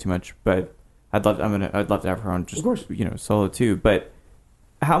Jessica too much, but I'd love to have her on just, of course, solo too. But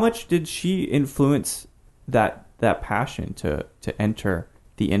how much did she influence that passion to enter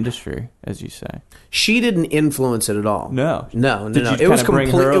the industry, as you say? She didn't influence it at all. No. It was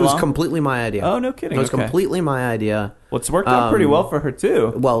completely my idea. Oh, no kidding. It was completely my idea. Well, it's worked out pretty well for her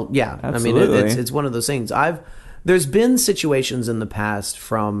too. Well, yeah. Absolutely. I mean, it's one of those things. There's been situations in the past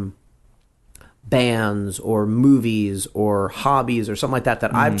from bands or movies or hobbies or something like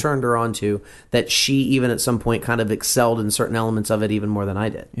that I've turned her on to, that she even at some point kind of excelled in certain elements of it even more than I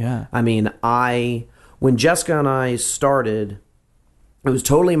did. Yeah. I mean, when Jessica and I started, it was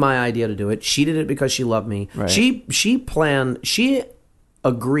totally my idea to do it. She did it because she loved me. Right. She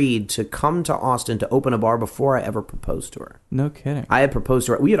agreed to come to Austin to open a bar before I ever proposed to her. No kidding. I had proposed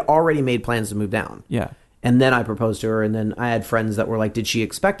to her. We had already made plans to move down. Yeah. And then I proposed to her, and then I had friends that were like, did she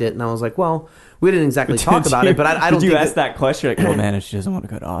expect it? And I was like, well, we didn't exactly talk about it, but I don't think... Did you ask that question? Like, well, man, if she doesn't want to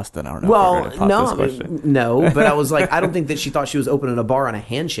go to Austin, I don't know no, but I was like, I don't think that she thought she was opening a bar on a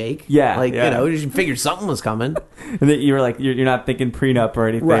handshake. Yeah. She figured something was coming. And then you were like, you're not thinking prenup or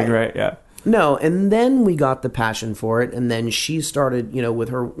anything, right? Yeah. No, and then we got the passion for it, and then she started, with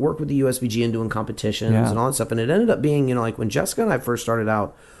her work with the USBG and doing competitions and all that stuff, and it ended up being, like when Jessica and I first started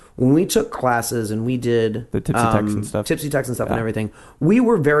out, when we took classes and we did the Tipsy Texan stuff, and everything, we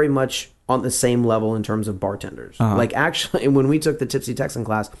were very much on the same level in terms of bartenders. Like actually, when we took the Tipsy Texan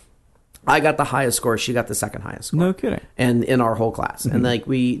class, I got the highest score. She got the second highest score. No kidding. And in our whole class. And like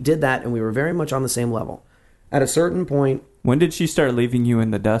we did that and we were very much on the same level. At a certain point. When did she start leaving you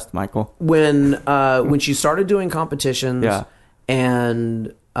in the dust, Michael? When she started doing competitions. Yeah.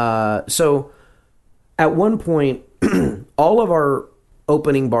 And so at one point, all of our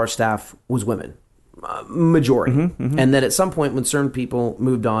opening bar staff was women. Majority. And then at some point when certain people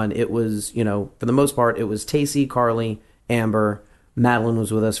moved on, it was, for the most part, it was Tacey, Carly, Amber, Madeline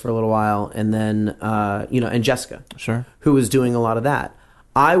was with us for a little while, and then, and Jessica, sure, who was doing a lot of that.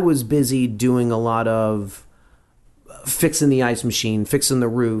 I was busy doing a lot of fixing the ice machine, fixing the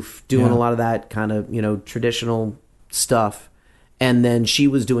roof, doing a lot of that kind of, traditional stuff. And then she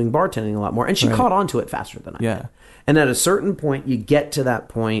was doing bartending a lot more, and she caught on to it faster than I did. And at a certain point, you get to that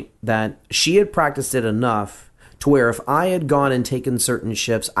point that she had practiced it enough to where if I had gone and taken certain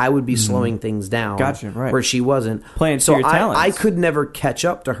shifts, I would be slowing things down. Gotcha, right. Where she wasn't. Playing to your talents. I could never catch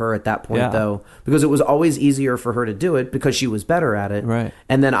up to her at that point, though, because it was always easier for her to do it because she was better at it. Right.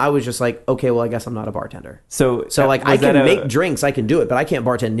 And then I was just like, okay, well, I guess I'm not a bartender. So like, I can make drinks, I can do it, but I can't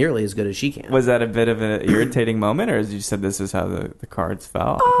bartend nearly as good as she can. Was that a bit of an irritating moment, or as you said, this is how the cards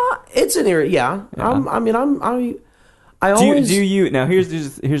fell? It's an yeah. I always... Do you... Now, here's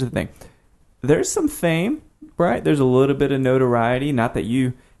the thing. There's some fame, right? There's a little bit of notoriety. Not that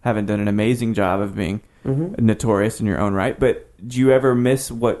you haven't done an amazing job of being notorious in your own right, but do you ever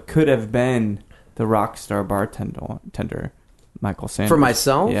miss what could have been the rock star bartender, Michael Sanders? For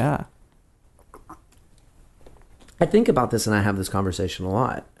myself? Yeah. I think about this, and I have this conversation a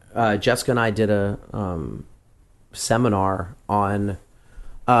lot. Jessica and I did a seminar on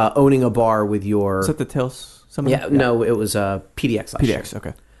owning a bar with your... Is that the Tales seminar? Yeah, no, it was PDX last year. PDX,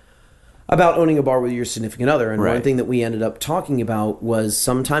 okay. About owning a bar with your significant other. And right. one thing that we ended up talking about was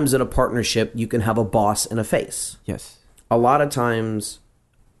sometimes in a partnership, you can have a boss and a face. Yes. A lot of times,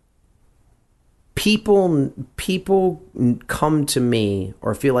 people come to me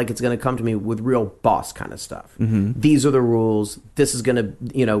or feel like it's going to come to me with real boss kind of stuff. These are the rules. This is going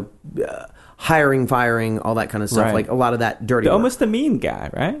to... hiring, firing, all that kind of stuff. Right. Like a lot of that dirty work. Almost a mean guy,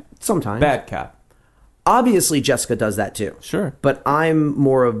 right? Sometimes. Bad cop. Obviously, Jessica does that too. Sure. But I'm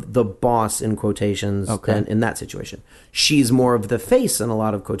more of the boss in quotations than in that situation. She's more of the face in a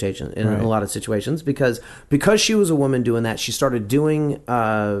lot of quotations, in a lot of situations, because she was a woman doing that, she started doing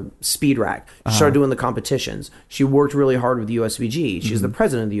Speed Rack. She started doing the competitions. She worked really hard with the USBG. She's the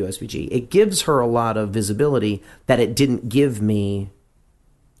president of the USBG. It gives her a lot of visibility that it didn't give me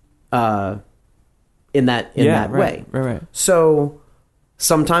in that way. Right. So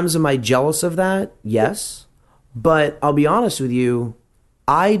sometimes am I jealous of that? Yes. But I'll be honest with you,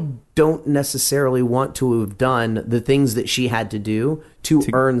 I don't necessarily want to have done the things that she had to do to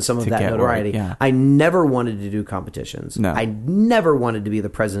earn some of that notoriety. Yeah. I never wanted to do competitions. No. I never wanted to be the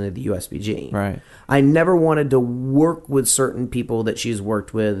president of the USBG. Right. I never wanted to work with certain people that she's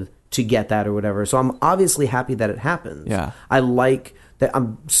worked with to get that or whatever. So I'm obviously happy that it happens. Yeah. I like that.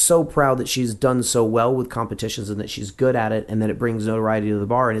 I'm so proud that she's done so well with competitions and that she's good at it and that it brings notoriety to the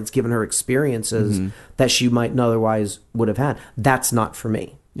bar and it's given her experiences that she might not otherwise would have had. That's not for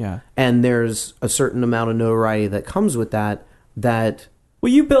me. Yeah. And there's a certain amount of notoriety that comes with that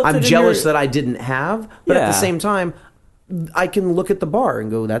well, you built I'm jealous that I didn't have, but at the same time, I can look at the bar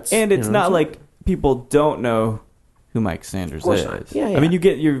and go, that's... And it's not like people don't know who Mike Sanders is. Not. Yeah. I mean,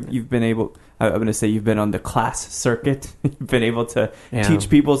 you've been able... I'm going to say you've been on the class circuit. You've been able to teach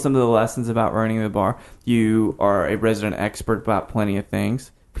people some of the lessons about running the bar. You are a resident expert about plenty of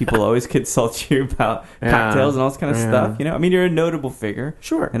things. People always consult you about cocktails and all this kind of stuff. You know, I mean, you're a notable figure,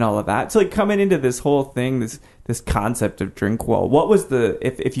 sure, and all of that. So, like, coming into this whole thing, this concept of drink well, what was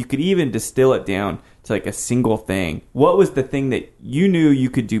if you could even distill it down to like a single thing? What was the thing that you knew you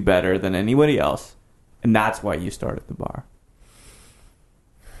could do better than anybody else, and that's why you started the bar?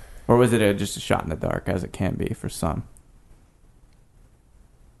 Or was it just a shot in the dark, as it can be for some?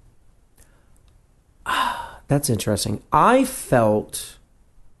 That's interesting. I felt...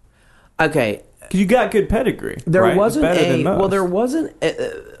 Okay. Because you got good pedigree. There wasn't better than most. Well, there wasn't...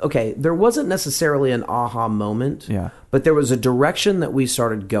 okay, there wasn't necessarily an aha moment. Yeah. But there was a direction that we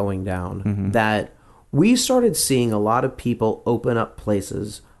started going down that we started seeing a lot of people open up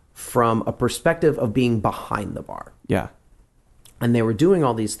places from a perspective of being behind the bar. Yeah. And they were doing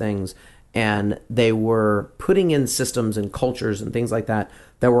all these things, and they were putting in systems and cultures and things like that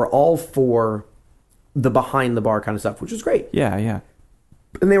were all for the behind the bar kind of stuff, which was great. Yeah.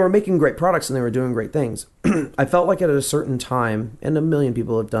 and they were making great products and they were doing great things. I felt like at a certain time, and a million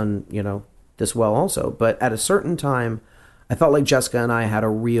people have done, this well also, but at a certain time, I felt like Jessica and I had a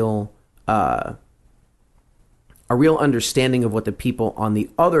real understanding of what the people on the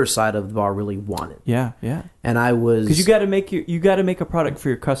other side of the bar really wanted. Yeah, yeah. And I was, because you got to make a product for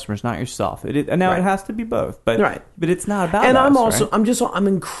your customers, not yourself. It has to be both, but it's not about. And us, I'm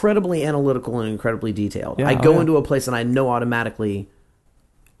incredibly analytical and incredibly detailed. Yeah, I go into a place and I know automatically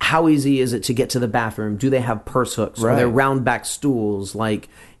how easy is it to get to the bathroom. Do they have purse hooks? Are there round back stools? Like,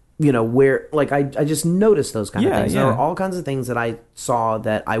 where, like, I just noticed those kind of things. There are all kinds of things that I saw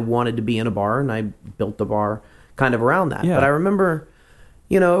that I wanted to be in a bar, and I built the bar kind of around that. But I remember,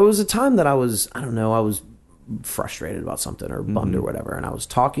 it was a time that I was frustrated about something or bummed or whatever, and I was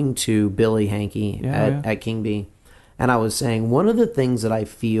talking to Billy Hankey at King Bee, and I was saying one of the things that I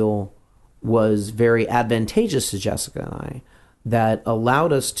feel was very advantageous to Jessica and I that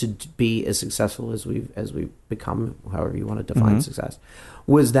allowed us to be as successful as we've become, however you want to define success,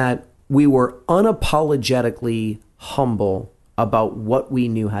 was that we were unapologetically humble about what we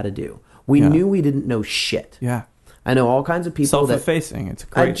knew how to do. We knew we didn't know shit. Yeah. I know all kinds of people self-effacing. It's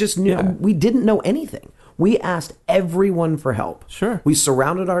great. I just knew we didn't know anything. We asked everyone for help. Sure. We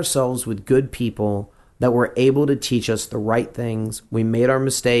surrounded ourselves with good people that were able to teach us the right things. We made our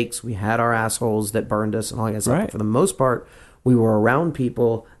mistakes. We had our assholes that burned us and all that stuff. But for the most part, we were around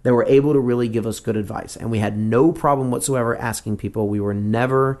people that were able to really give us good advice. And we had no problem whatsoever asking people. We were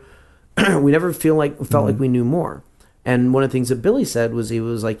never, we never felt like we knew more. And one of the things that Billy said was, he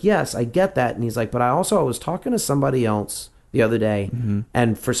was like, yes, I get that. And he's like, but I was talking to somebody else the other day.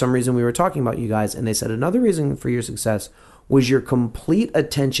 And for some reason we were talking about you guys. And they said, another reason for your success was your complete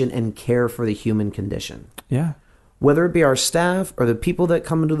attention and care for the human condition. Yeah. Whether it be our staff or the people that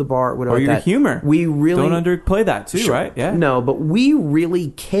come into the bar, or whatever. Or your humor. We really don't underplay that too, right? Yeah. No, but we really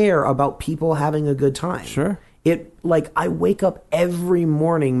care about people having a good time. Sure. I wake up every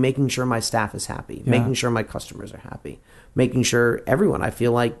morning making sure my staff is happy, making sure my customers are happy, making sure everyone. I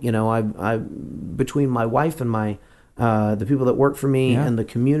feel like I between my wife and my the people that work for me and the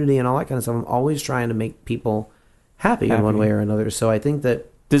community and all that kind of stuff, I'm always trying to make people happy in one way or another. So I think that.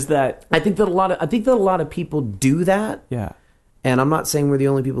 I think that a lot of people do that. Yeah. And I'm not saying we're the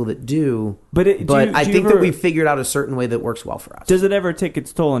only people that do, but I think that we've figured out a certain way that works well for us. Does it ever take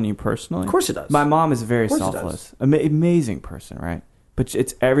its toll on you personally? Of course it does. My mom is very selfless, amazing person, right? But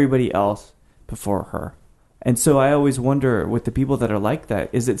it's everybody else before her, and so I always wonder with the people that are like that,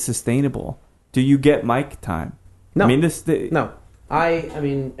 is it sustainable? Do you get mic time? No, I mean no. I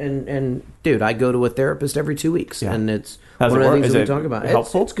mean, and dude, I go to a therapist every 2 weeks, and it's one of the things that we talk about.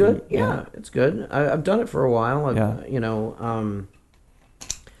 Helpful? It's good. Yeah, it's good. I've done it for a while. I've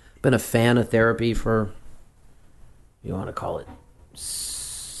been a fan of therapy for, you want to call it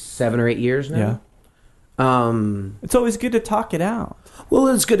 7 or 8 years now. Yeah. It's always good to talk it out. Well,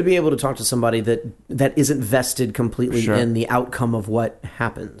 it's good to be able to talk to somebody that isn't vested completely in the outcome of what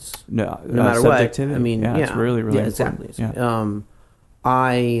happens. No matter what. I mean, it's really, really important. Exactly. Yeah.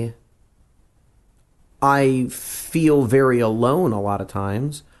 I feel very alone a lot of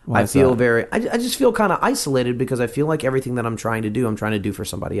times. I just feel kind of isolated because I feel like everything that I'm trying to do for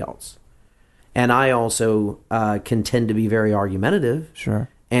somebody else. And I also can tend to be very argumentative. Sure.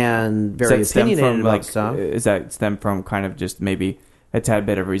 And very opinionated about stuff. Is that stem from kind of just maybe a tad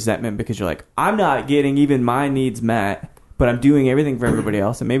bit of resentment because you're like, I'm not getting even my needs met, but I'm doing everything for everybody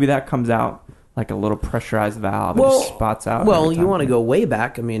else. And maybe that comes out like a little pressurized valve and just spots out. Well, you want to go way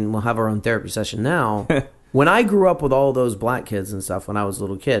back. I mean, we'll have our own therapy session now. When I grew up with all those black kids and stuff when I was a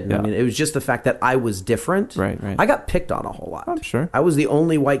little kid, I mean, it was just the fact that I was different. Right. I got picked on a whole lot. I'm sure. I was the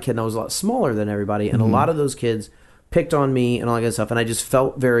only white kid, and I was a lot smaller than everybody, and a lot of those kids picked on me and all that kind of stuff, and I just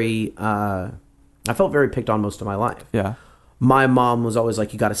felt very picked on most of my life. Yeah. My mom was always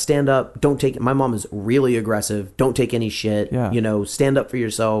like, you got to stand up. Don't take it. My mom is really aggressive. Don't take any shit. Yeah. Stand up for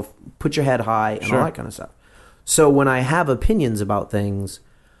yourself. Put your head high and all that kind of stuff. So when I have opinions about things,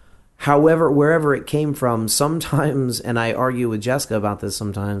 wherever it came from, sometimes, and I argue with Jessica about this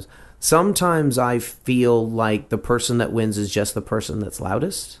sometimes I feel like the person that wins is just the person that's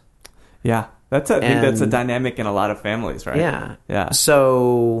loudest. Yeah. I think that's a dynamic in a lot of families, right? Yeah. Yeah.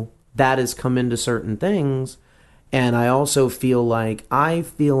 So that has come into certain things. And I also feel like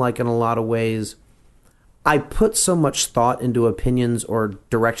in a lot of ways, I put so much thought into opinions or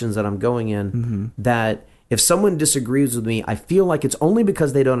directions that I'm going in that if someone disagrees with me, I feel like it's only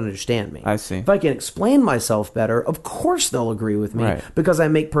because they don't understand me. I see. If I can explain myself better, of course they'll agree with me because I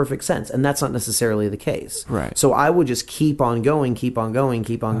make perfect sense. And that's not necessarily the case. Right. So I would just keep on going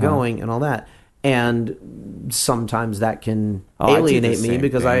and all that. and sometimes that can alienate me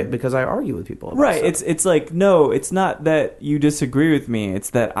because I argue with people about stuff. It's like, no, it's not that you disagree with me, it's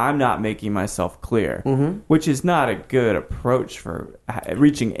that I'm not making myself clear, which is not a good approach for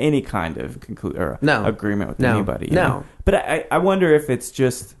reaching any kind of agreement with anybody. No. But I wonder if it's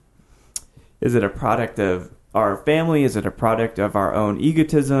just, is it a product of our family? Is it a product of our own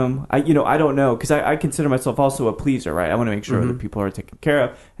egotism? I don't know, because I consider myself also a pleaser, right? I want to make sure that people are taken care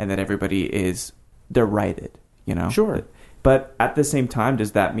of and that everybody they're righted, Sure. But at the same time,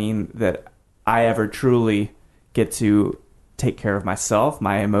 does that mean that I ever truly get to take care of myself,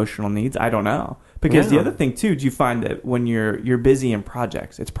 my emotional needs? I don't know. Because the other thing, too, do you find that when you're busy in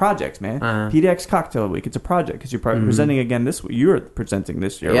projects, it's projects, man. PDX Cocktail Week, it's a project because you're presenting again this week. You're presenting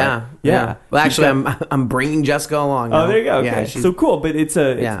this year, right? Yeah. Well, actually, I'm bringing Jessica along now. Oh, there you go. Okay. Yeah, so cool, but that's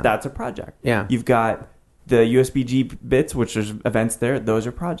a project. Yeah. You've got the USBG bits, which there's events there. Those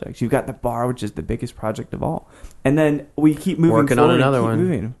are projects. You've got the bar, which is the biggest project of all. And then we keep moving Working forward on another one.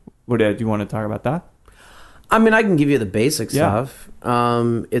 Moving. Do you want to talk about that? I mean, I can give you the basic stuff.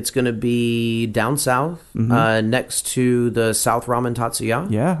 It's going to be down south, next to the South Ramen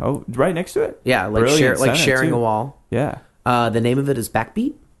Tatsuya. Yeah. Oh, right next to it. Yeah, like sharing a wall. Yeah. The name of it is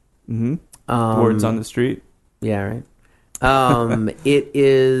Backbeat. Mm-hmm. Words on the street. Yeah, right. It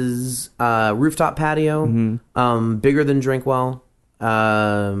is rooftop patio, bigger than Drinkwell.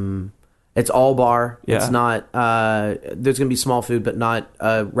 It's all bar. Yeah. It's not. There's going to be small food, but not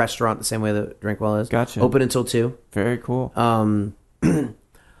a restaurant the same way that Drinkwell is. Gotcha. Open until 2. Very cool.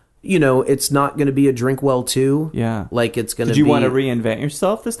 It's not going to be a Drinkwell 2. Yeah. Like it's going to be. Did you want to reinvent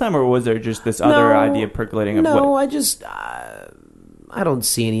yourself this time, or was there just this other idea percolating? I just. I don't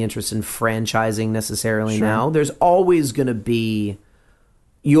see any interest in franchising necessarily now. There's always going to be.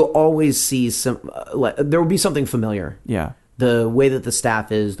 You'll always see some. There will be something familiar. Yeah. The way that the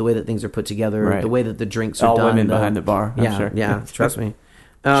staff is, the way that things are put together, the way that the drinks are all done. All women behind the bar. I'm yeah, sure. Yeah, trust me.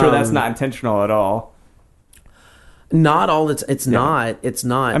 Sure, that's not intentional at all. Not all. It's not. It's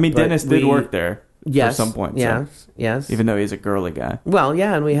not. I mean, Dennis did work there. Yes. At some point. Yes. Even though he's a girly guy. Well,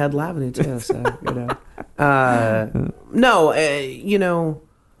 yeah, and we had Lavany too. So no,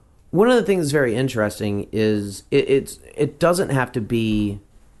 one of the things that's very interesting is it doesn't have to be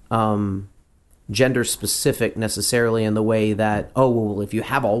gender specific necessarily in the way that if you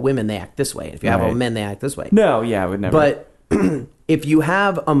have all women they act this way, if you have all men they act this way. No, yeah, I would never. But if you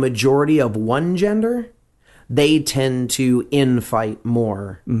have a majority of one gender, they tend to infight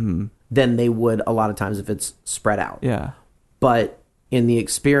more than they would a lot of times if it's spread out. Yeah. But in the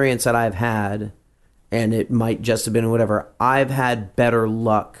experience that I've had, and it might just have been whatever, I've had better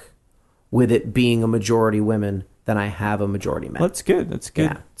luck with it being a majority women than I have a majority men. Well, that's good. That's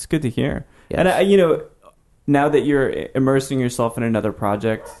good. Yeah. It's good to hear. Yes. And now that you're immersing yourself in another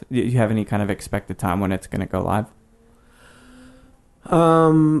project, do you have any kind of expected time when it's going to go live?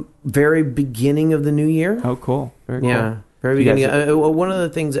 Very beginning of the new year. Oh, cool. Very cool. Yeah, very beginning. One of the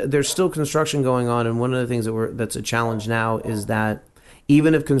things, there's still construction going on, and one of the things that's a challenge now is that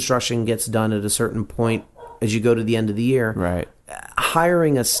even if construction gets done at a certain point as you go to the end of the year, right?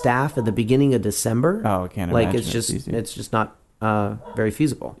 Hiring a staff at the beginning of December, I can't imagine. It's just not very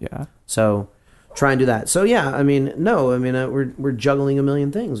feasible. Yeah. So try and do that. So yeah, we're juggling a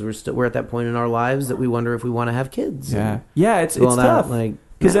million things. We're at that point in our lives that we wonder if we want to have kids. Yeah. It's tough.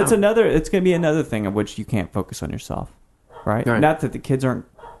 Because that's it's going to be another thing of which you can't focus on yourself, right? Not that the kids aren't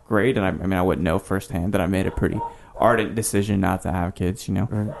great, and I wouldn't know firsthand that I made a pretty ardent decision not to have kids,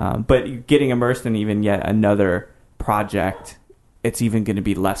 Right. But getting immersed in even yet another project, it's even going to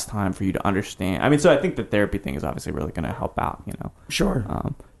be less time for you to understand. So I think the therapy thing is obviously really going to help out, Sure.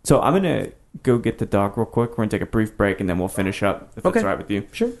 So I'm going to go get the dog real quick. We're going to take a brief break, and then we'll finish up, if that's all right with you.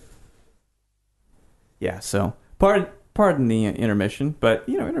 Sure. Yeah, so pardon the intermission, but,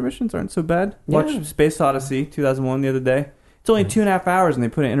 intermissions aren't so bad. Watched Space Odyssey 2001 the other day. It's only 2.5 hours, and they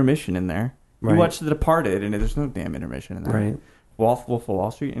put an intermission in there. Right. You watch The Departed, and there's no damn intermission in there. Right. Wolf of Wall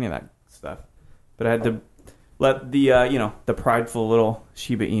Street, any of that stuff. But I had to let the, the prideful little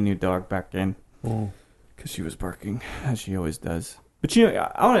Shiba Inu dog back in. Because she was barking, as she always does. But,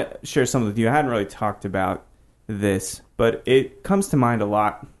 I want to share something with you. I hadn't really talked about this, but it comes to mind a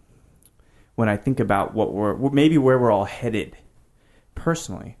lot when I think about where we're all headed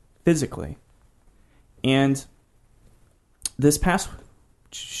personally, physically. And this past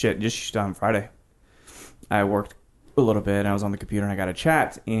just on Friday, I worked a little bit and I was on the computer and I got a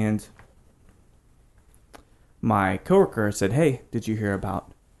chat, and my coworker said, "Hey, did you hear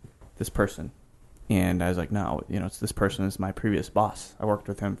about this person?" And I was like, "No, it's this person is my previous boss. I worked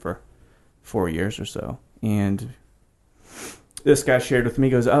with him for 4 years or so." And this guy shared with me,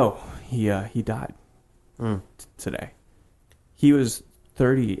 he goes, oh, he died today. He was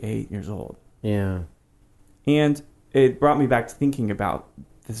 38 years old. Yeah. And it brought me back to thinking about,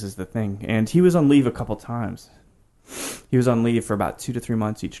 this is the thing. And he was on leave a couple times. He was on leave for about 2 to 3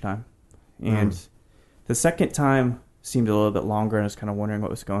 months each time. And the second time seemed a little bit longer, and I was kind of wondering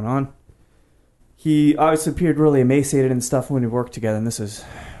what was going on. He obviously appeared really emaciated and stuff when we worked together, and this is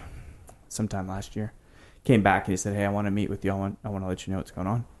sometime last year. Came back and he said, hey, I want to meet with you. I want to let you know what's going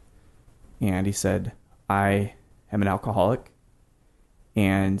on. And he said, I am an alcoholic,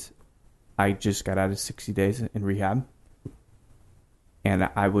 and I just got out of 60 days in rehab, and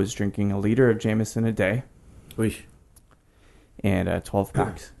I was drinking a liter of Jameson a day. Oish. And 12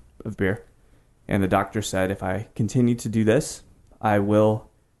 packs of beer. And the doctor said, if I continue to do this, I will,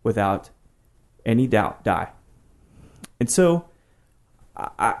 without any doubt, die. And so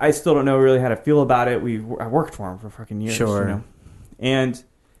I still don't know really how to feel about it. I worked for him for fucking years. Sure. You know? And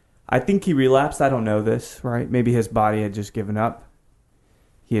I think he relapsed. I don't know this, right? Maybe his body had just given up.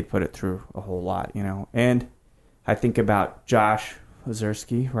 He had put it through a whole lot, you know. And I think about Josh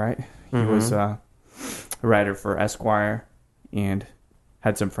Ozerski, right? He was a writer for Esquire and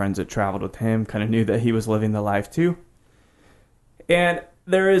had some friends that traveled with him, kind of knew that he was living the life too. And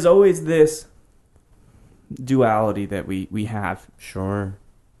there is always this duality that we have. Sure.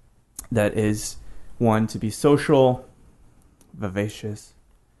 That is, one, to be social, vivacious,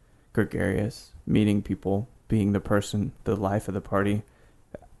 gregarious, meeting people, being the person, the life of the party,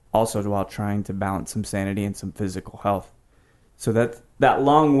 also while trying to balance some sanity and some physical health. So that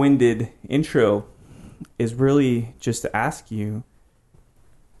long-winded intro is really just to ask you,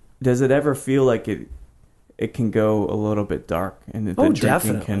 does it ever feel like it can go a little bit dark and that the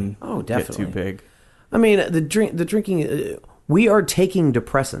drinking can get too big? I mean, the drinking, we are taking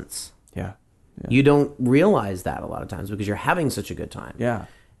depressants. Yeah. You don't realize that a lot of times because you're having such a good time. Yeah.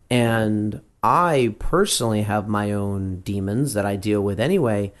 And I personally have my own demons that I deal with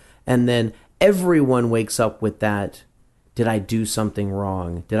anyway. And then everyone wakes up with that. Did I do something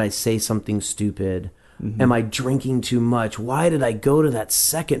wrong? Did I say something stupid? Am I drinking too much? Why did I go to that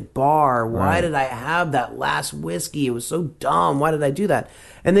second bar? Why did I have that last whiskey? It was so dumb. Why did I do that?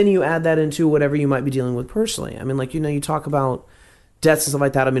 And then you add that into whatever you might be dealing with personally. I mean, like, you talk about deaths and stuff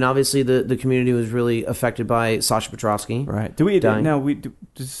like that. I mean, obviously the community was really affected by Sasha Petrosky. Right.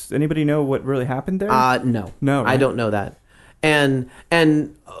 Does anybody know what really happened there? No. No. Right? I don't know that. And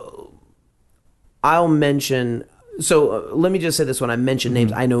I'll mention... So let me just say this: when I mention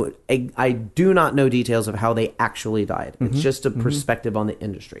names, I know I do not know details of how they actually died. It's just a perspective on the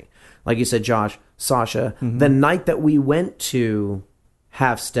industry. Like you said, Josh, Sasha, the night that we went to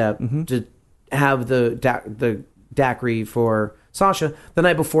Half Step to have the daiquiri for Sasha, the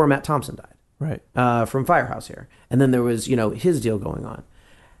night before Matt Thompson died, right, from Firehouse here, and then there was his deal going on,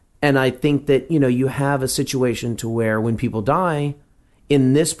 and I think that you have a situation to where when people die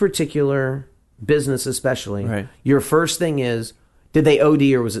in this particular business especially, your first thing is, did they OD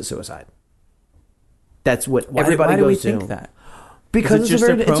or was it suicide? Why goes to. Why do we think that? Because it's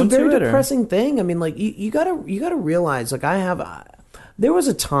a very depressing thing. I mean, like, you gotta realize, like, there was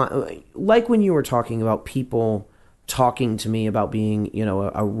a time, like when you were talking about people talking to me about being,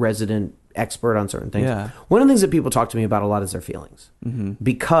 a resident expert on certain things. Yeah. One of the things that people talk to me about a lot is their feelings,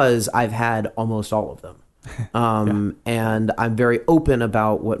 because I've had almost all of them. And I'm very open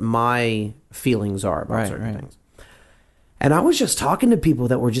about what my feelings are about certain things. And I was just talking to people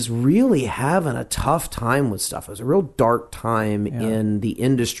that were just really having a tough time with stuff. It was a real dark time in the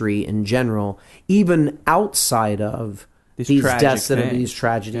industry in general, even outside of these deaths these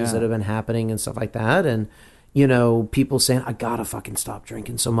tragedies that have been happening and stuff like that. And, people saying, I gotta fucking stop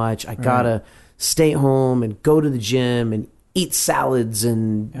drinking so much. I gotta stay home and go to the gym and eat salads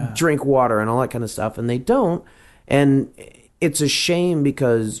and drink water and all that kind of stuff. And they don't. And it's a shame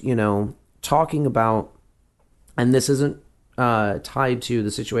because, talking about, and this isn't tied to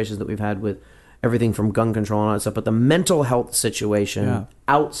the situations that we've had with everything from gun control and all that stuff, but the mental health situation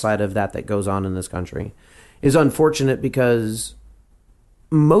outside of that goes on in this country is unfortunate because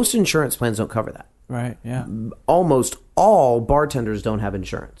most insurance plans don't cover that. Right, yeah. Almost all bartenders don't have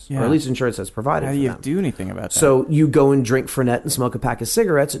insurance, or at least insurance that's provided for them. How do you do anything about that? So you go and drink Fernet and smoke a pack of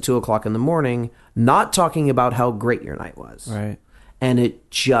cigarettes at 2 o'clock in the morning, not talking about how great your night was. Right. And it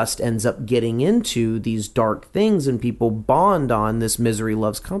just ends up getting into these dark things, and people bond on this misery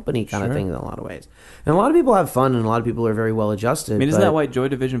loves company kind of thing in a lot of ways. And a lot of people have fun, and a lot of people are very well adjusted. I mean, isn't that why Joy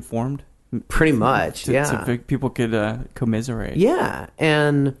Division formed? Pretty much, So people could commiserate. Yeah,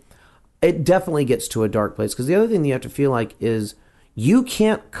 and it definitely gets to a dark place, because the other thing you have to feel like is you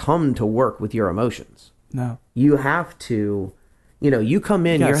can't come to work with your emotions. No. You have to You come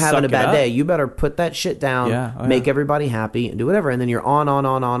in, you're having a bad day. You better put that shit down, make everybody happy, and do whatever. And then you're on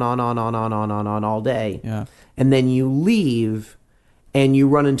all day. Yeah. And then you leave, and you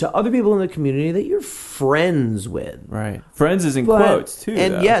run into other people in the community that you're friends with. Right. Friends is in quotes, too.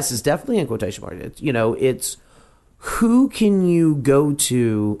 And though. yes, it's definitely in quotation marks. It's who can you go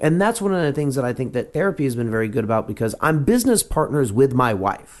to? And that's one of the things that I think that therapy has been very good about, because I'm business partners with my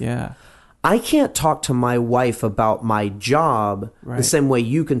wife. Yeah. I can't talk to my wife about my job the same way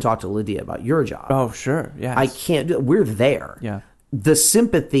you can talk to Lydia about your job. Oh, sure. Yeah. I can't do it. We're there. Yeah. The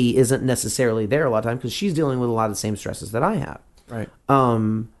sympathy isn't necessarily there a lot of times because she's dealing with a lot of the same stresses that I have. Right.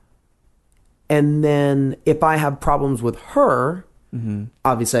 And then if I have problems with her,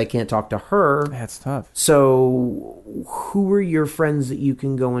 obviously I can't talk to her. That's tough. So who are your friends that you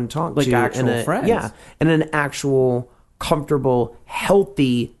can go and talk to? Like actual friends. Yeah. In an actual comfortable,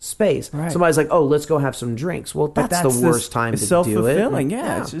 healthy space. Right. Somebody's like, "Oh, let's go have some drinks." Well, that's the worst time to do it. Self-fulfilling.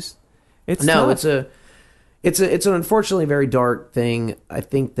 Yeah. It's tough. It's an unfortunately very dark thing. I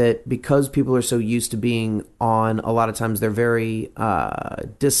think that because people are so used to being on, a lot of times they're very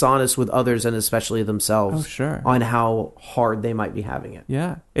dishonest with others and especially themselves. Oh, sure. On how hard they might be having it.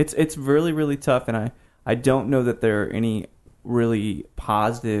 Yeah, it's really, really tough, and I don't know that there are any really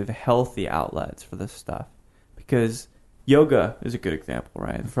positive, healthy outlets for this stuff, because yoga is a good example,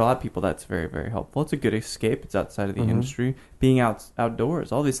 right? For a lot of people, that's very, very helpful. It's a good escape. It's outside of the industry, being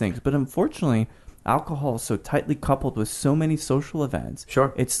outdoors, all these things. But unfortunately, alcohol is so tightly coupled with so many social events.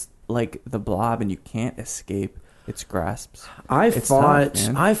 Sure. It's like the blob, and you can't escape its grasps. I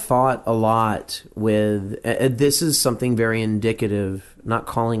fought a lot with, this is something very indicative, not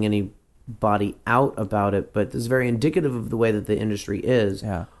calling anybody out about it, but this is very indicative of the way that the industry is.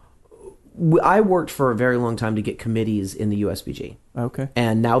 Yeah. I worked for a very long time to get committees in the USBG. Okay.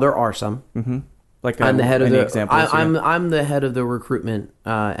 And now there are some. Mm-hmm. Like I'm the head of the examples. I'm the head of the recruitment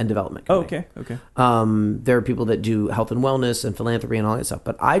and development committee. Oh, okay. There are people that do health and wellness and philanthropy and all that stuff.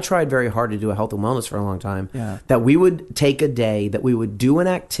 But I tried very hard to do a health and wellness for a long time. Yeah. That we would take a day, that we would do an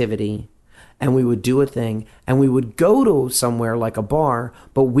activity, and we would do a thing, and we would go to somewhere like a bar,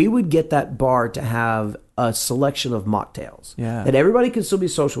 but we would get that bar to have a selection of mocktails. Yeah. That everybody could still be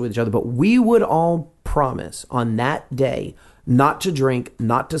social with each other, but we would all promise on that day not to drink,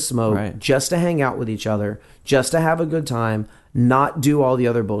 not to smoke, just to hang out with each other, just to have a good time, not do all the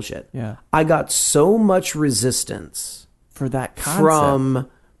other bullshit. Yeah. I got so much resistance for that concept from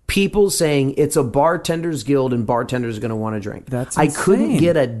people saying it's a bartenders guild and bartenders are going to want to drink. That's I insane. couldn't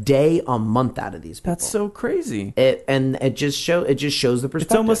get a day a month out of these people. That's so crazy. It just shows the perspective.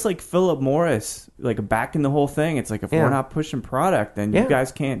 It's almost like Philip Morris, like backing the whole thing. It's like, if we're not pushing product, then you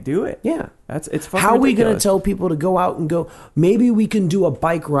guys can't do it. Yeah. It's fucking How are we ridiculous. going to tell people to go out and go, maybe we can do a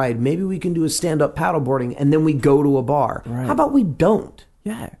bike ride, maybe we can do a stand-up paddleboarding, and then we go to a bar? Right. How about we don't?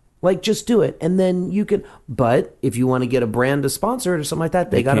 Yeah. Like, just do it, and then you can. But if you want to get a brand to sponsor it or something like that,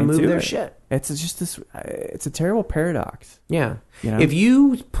 they got to move their shit. It's just this. It's a terrible paradox. Yeah. You know? If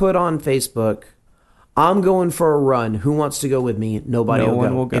you put on Facebook, I'm going for a run, who wants to go with me? Nobody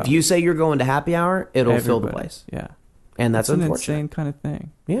will go. If you say you're going to happy hour, it'll fill the place. Yeah. And that's an unfortunate. insane kind of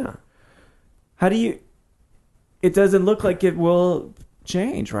thing. Yeah. How do you? It doesn't look like it will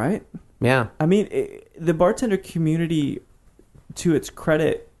change, right? Yeah. I mean, the bartender community, to its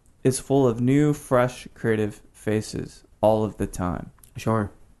credit, is full of new, fresh, creative faces all of the time. Sure.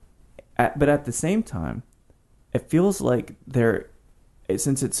 But at the same time, it feels like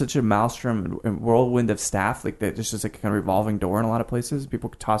since it's such a maelstrom and whirlwind of staff, like that, just like a kind of revolving door in a lot of places, people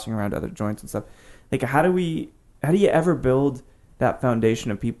tossing around other joints and stuff. Like, how do you ever build that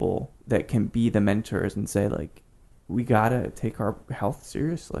foundation of people that can be the mentors and say, like, we gotta take our health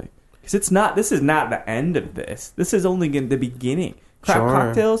seriously? Because this is not the end of this. This is only the beginning. Crap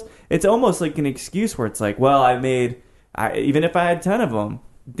cocktails, it's almost like an excuse where it's like, well, even if I had 10 of them,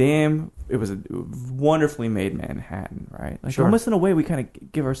 damn, it was a wonderfully made Manhattan, right? Like, almost in a way, we kind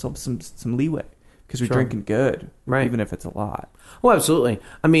of give ourselves some leeway because we're drinking good, right? Even if it's a lot. Well, absolutely.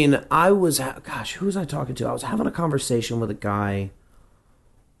 I mean, who was I talking to? I was having a conversation with a guy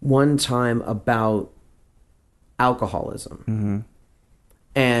one time about alcoholism. Mm-hmm.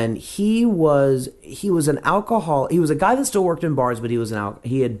 And he was an alcohol. He was a guy that still worked in bars, but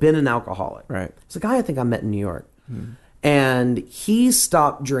he had been an alcoholic. Right. It's a guy I think I met in New York, mm-hmm. and he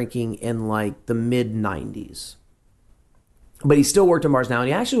stopped drinking in like the mid '90s. But he still worked in bars now, and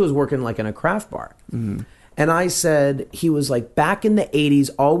he actually was working like in a craft bar. Mm-hmm. And I said he was like, back in the '80s,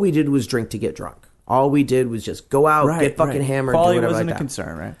 all we did was drink to get drunk. All we did was just go out, get fucking hammered, Quality do whatever wasn't like a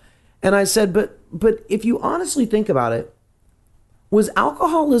concern, right? And I said, but if you honestly think about it, was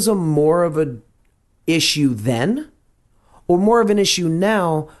alcoholism more of an issue then? or more of an issue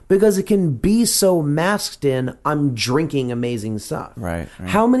now because it can be so masked in, I'm drinking amazing stuff. Right.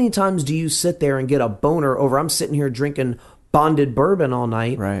 How many times do you sit there and get a boner over, I'm sitting here drinking bonded bourbon all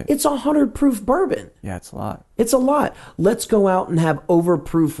night? Right. It's 100 proof bourbon. Yeah, it's a lot. It's a lot. Let's go out and have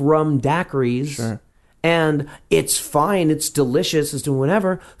overproof rum daiquiris. Sure. And it's fine. It's delicious. It's doing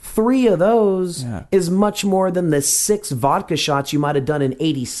whatever. 3 of those is much more than the 6 vodka shots you might have done in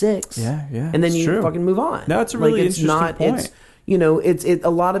 86. Yeah. And then you fucking move on. No, it's a really interesting point. It's a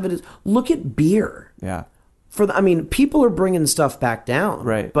lot of it is, look at beer. Yeah. People are bringing stuff back down.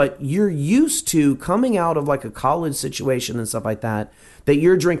 Right. But you're used to coming out of like a college situation and stuff like that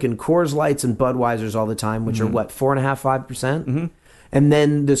you're drinking Coors Lights and Budweisers all the time, which are what, 4.5%, 5%? Mm-hmm. And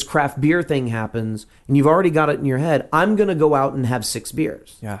then this craft beer thing happens, and you've already got it in your head. I'm going to go out and have 6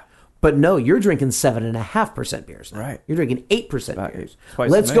 beers. Yeah. But no, you're drinking 7.5% beers now. Right. You're drinking 8% beers.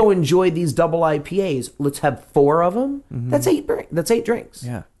 Let's go enjoy these double IPAs. Let's have 4 of them. Mm-hmm. That's 8 drinks.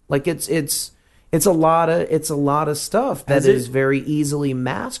 Yeah. Like it's a lot of stuff that is very easily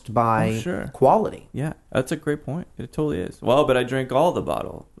masked by quality. Yeah, that's a great point. It totally is. Well, but I drank all the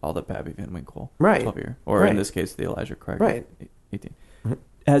Pappy Van Winkle 12 year, or in this case, the Elijah Craig 18.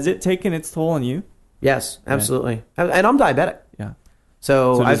 Has it taken its toll on you? Yes, absolutely. Yeah. And I'm diabetic. Yeah.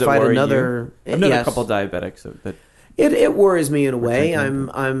 So I fight another. I've known a couple diabetics that. It worries me in a way.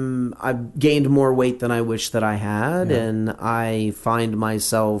 I've gained more weight than I wish that I had, and I find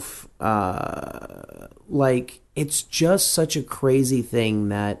myself like it's just such a crazy thing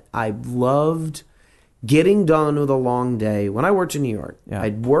that I've loved getting done with a long day. When I worked in New York,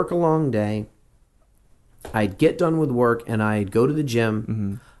 I'd work a long day. I'd get done with work and I'd go to the gym.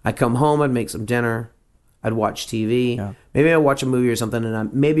 Mm-hmm. I'd come home, I'd make some dinner, I'd watch TV. Yeah. Maybe I'd watch a movie or something,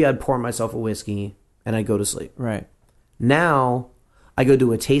 and maybe I'd pour myself a whiskey and I'd go to sleep. Right. Now, I go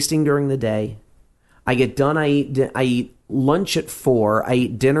do a tasting during the day. I get done, I eat lunch at 4, I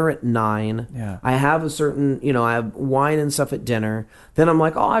eat dinner at 9. Yeah. I have a certain, I have wine and stuff at dinner. Then I'm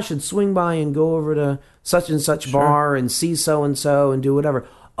like, I should swing by and go over to such and such bar and see so-and-so and do whatever.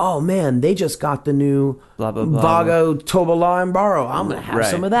 Oh, man, they just got the new blah, blah, blah. Vago Tobola and Baro. I'm going to have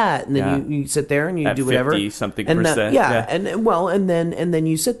some of that. And then you sit there and you at do whatever. 50-something%. And then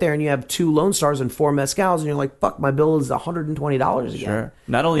you sit there and you have 2 Lone Stars and 4 Mezcals, and you're like, fuck, my bill is $120 again. Sure.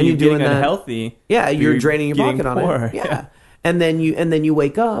 Not only are you getting unhealthy. Yeah, you're draining your pocket on it. Yeah. And then you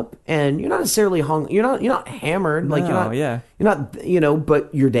wake up and you're not necessarily you're not hammered. Like you're not,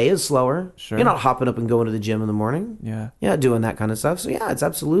 but your day is slower. Sure. You're not hopping up and going to the gym in the morning. Yeah. Yeah, doing that kind of stuff. So yeah, it's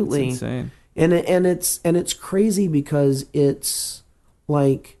absolutely it's insane. And it's crazy because it's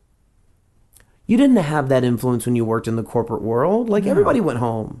like you didn't have that influence when you worked in the corporate world. Like everybody went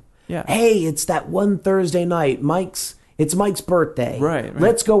home. Yeah. Hey, it's that one Thursday night. It's Mike's birthday. Right.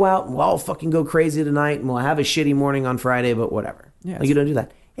 Let's go out and we'll all fucking go crazy tonight and we'll have a shitty morning on Friday, but whatever. Yeah. Like you don't do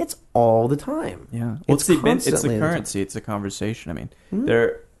that. It's all the time. Yeah. It's the currency. It's a conversation. I mean,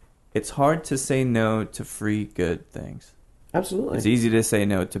 it's hard to say no to free good things. Absolutely. It's easy to say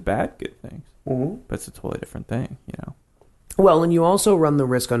no to bad good things. Mm-hmm. But it's a totally different thing, Well, and you also run the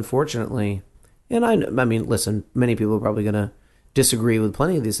risk, unfortunately, and I mean, listen, many people are probably going to disagree with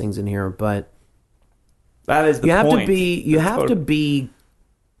plenty of these things in here, but that is the point. You have to be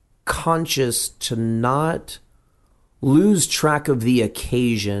conscious to not lose track of the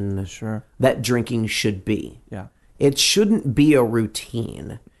occasion that drinking should be. Yeah. It shouldn't be a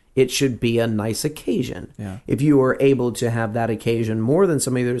routine. It should be a nice occasion. Yeah. If you are able to have that occasion more than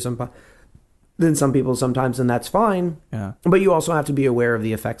some people sometimes, then that's fine. Yeah. But you also have to be aware of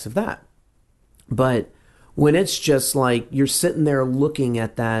the effects of that. But when it's just like you're sitting there looking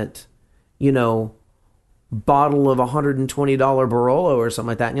at that, bottle of $120 Barolo or something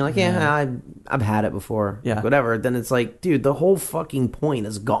like that, and you're like, I've had it before, whatever. Then it's like, dude, the whole fucking point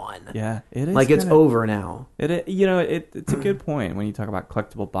is gone. Yeah, it is. Like it's over now. It's a good point when you talk about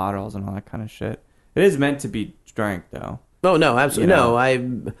collectible bottles and all that kind of shit. It is meant to be drank, though. Oh no, absolutely no. I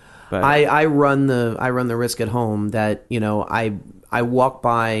run the risk at home that I walk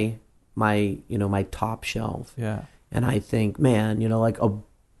by my top shelf, and I think, man, like a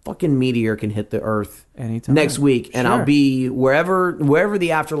fucking meteor can hit the earth anytime next week, and I'll be wherever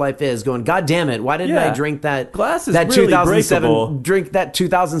the afterlife is, going, God damn it, why didn't I drink that glass is that really 2007 breakable. Drink that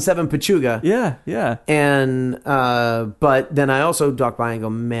 2007 Pachuga? Yeah. And but then I also walk by and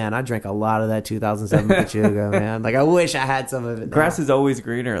go, man, I drank a lot of that 2007 Pachuga, man. Like I wish I had some of it now. Grass is always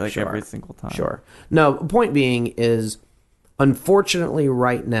greener, every single time. Sure. No, point being is, unfortunately,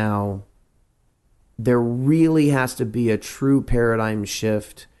 right now, there really has to be a true paradigm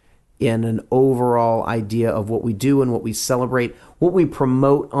shift in an overall idea of what we do and what we celebrate, what we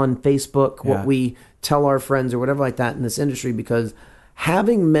promote on Facebook, what we tell our friends or whatever like that in this industry, because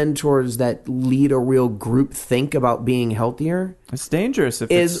having mentors that lead a real group think about being healthier, it's dangerous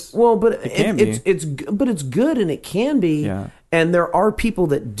if it's good and it can be. Yeah. And there are people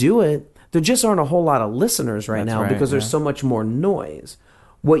that do it. There just aren't a whole lot of listeners now because there's so much more noise.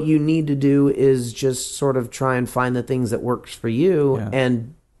 What you need to do is just sort of try and find the things that works for you. Yeah.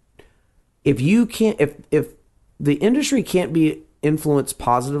 And if the industry can't be influenced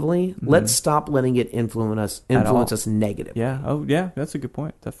positively, let's stop letting it influence us negative. Yeah. Oh, yeah. That's a good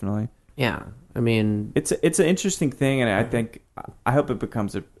point. Definitely. Yeah. I mean, it's an interesting thing, and I hope it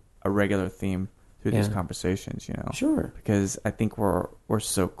becomes a regular theme through these conversations. Sure. Because I think we're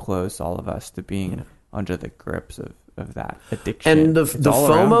so close, all of us, to being under the grips of that addiction. And the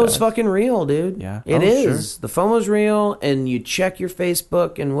FOMO's fucking real, dude. Yeah. It is. Sure. The FOMO's real, and you check your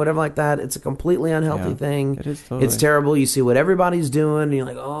Facebook and whatever like that. It's a completely unhealthy thing. It is totally. It's terrible. You see what everybody's doing, and you're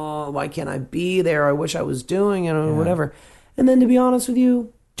like, oh, why can't I be there? I wish I was doing it or whatever. And then to be honest with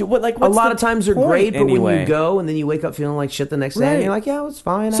you, a lot of times they're great, but when you go and then you wake up feeling like shit the next day, and you're like, yeah, it was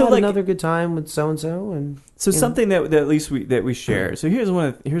fine. So I had another good time with so-and-so. And something that at least we share. So here's one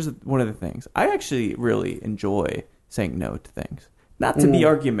of the things. I actually really enjoy saying no to things. Not to be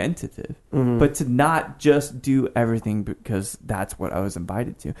argumentative, but to not just do everything because that's what I was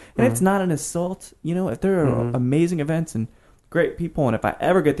invited to. And it's not an assault. If there are amazing events and great people, and if I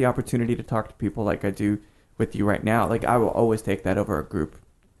ever get the opportunity to talk to people like I do with you right now, like I will always take that over a group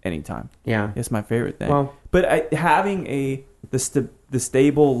anytime. Yeah. It's my favorite thing. Well, but having the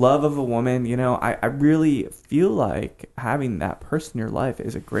stable love of a woman, I really feel like having that person in your life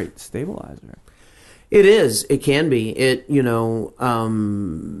is a great stabilizer. It is. It can be. And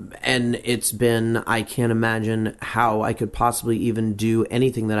it's been, I can't imagine how I could possibly even do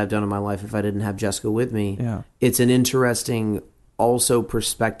anything that I've done in my life if I didn't have Jessica with me. Yeah. It's an interesting also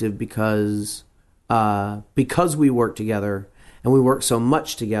perspective because we work together and we work so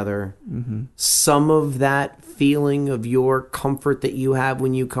much together. Some of that feeling of your comfort that you have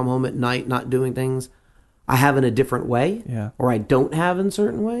when you come home at night not doing things, I have in a different way. Yeah. Or I don't have in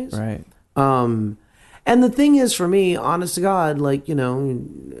certain ways. Right. And the thing is, for me, honest to God, like, in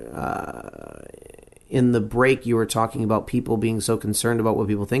the break you were talking about people being so concerned about what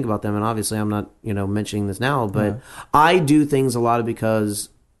people think about them, and obviously I'm not, mentioning this now, but I do things a lot because,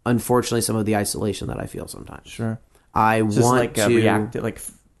 unfortunately, some of the isolation that I feel sometimes. Sure. I just want like to react, like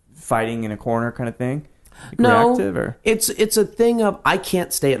fighting in a corner kind of thing. Like no, reactive, or? It's a thing of I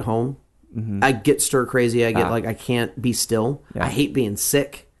can't stay at home. I get stir crazy. I get I can't be still. Yeah. I hate being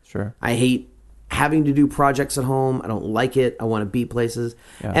sick. Sure. I hate having to do projects at home. I don't like it. I want to be places.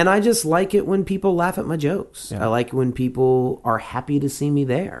 Yeah. And I just like it when people laugh at my jokes. Yeah. I like when people are happy to see me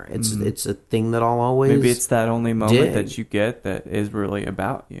there. It's a thing that I'll always Maybe it's that only moment dig. that you get that is really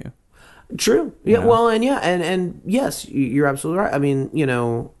about you. True. Yeah. Well, and yes, you're absolutely right. I mean,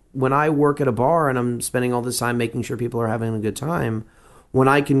 when I work at a bar and I'm spending all this time making sure people are having a good time, when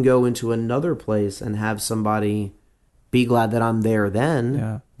I can go into another place and have somebody be glad that I'm there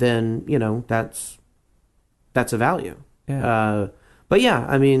then that's a value. Yeah. But yeah,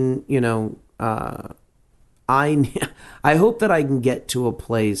 I mean, I hope that I can get to a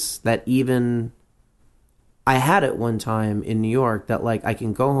place that even I had it one time in New York that like I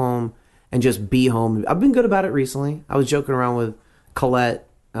can go home and just be home. I've been good about it recently. I was joking around with Colette.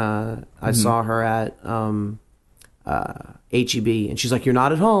 I saw her at HEB, and she's like, "You're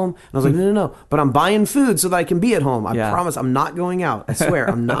not at home." And I was like, "No. But I'm buying food so that I can be at home. I promise I'm not going out. I swear.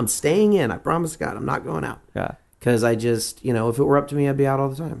 I'm staying in. I promise God, I'm not going out." Yeah. Because I just, if it were up to me, I'd be out all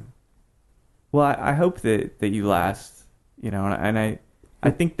the time. Well, I hope that you last, and I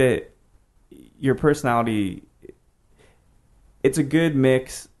think that your personality, it's a good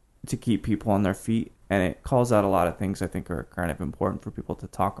mix to keep people on their feet, and it calls out a lot of things I think are kind of important for people to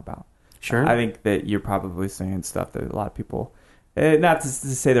talk about. Sure. I think that you're probably saying stuff that a lot of people, not to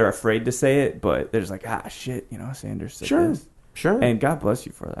say they're afraid to say it, but they're just like, shit, Sanders said this. Sure. And God bless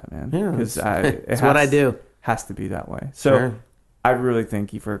you for that, man. Yeah. Because it's what I do. Has to be that way. So I really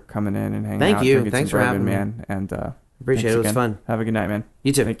thank you for coming in and hanging out. Thank you. Thanks for having me. Man. And appreciate it. It was fun. Have a good night, man.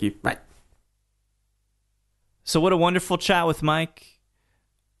 You too. Thank you. Bye. So what a wonderful chat with Mike.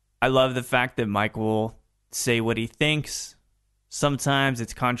 I love the fact that Mike will say what he thinks. Sometimes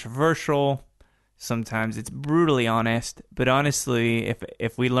it's controversial. Sometimes it's brutally honest. But honestly,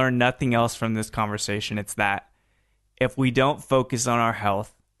 if we learn nothing else from this conversation, it's that if we don't focus on our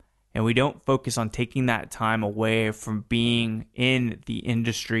health and we don't focus on taking that time away from being in the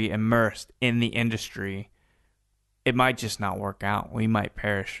industry, immersed in the industry, it might just not work out. We might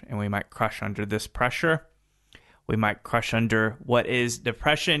perish, and we might crush under this pressure. We might crush under what is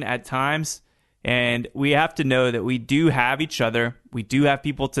depression at times. And we have to know that we do have each other. We do have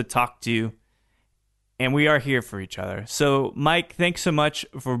people to talk to. And we are here for each other. So, Mike, thanks so much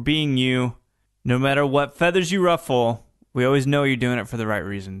for being you. No matter what feathers you ruffle, we always know you're doing it for the right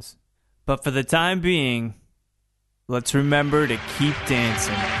reasons. But for the time being, let's remember to keep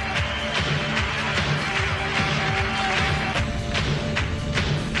dancing.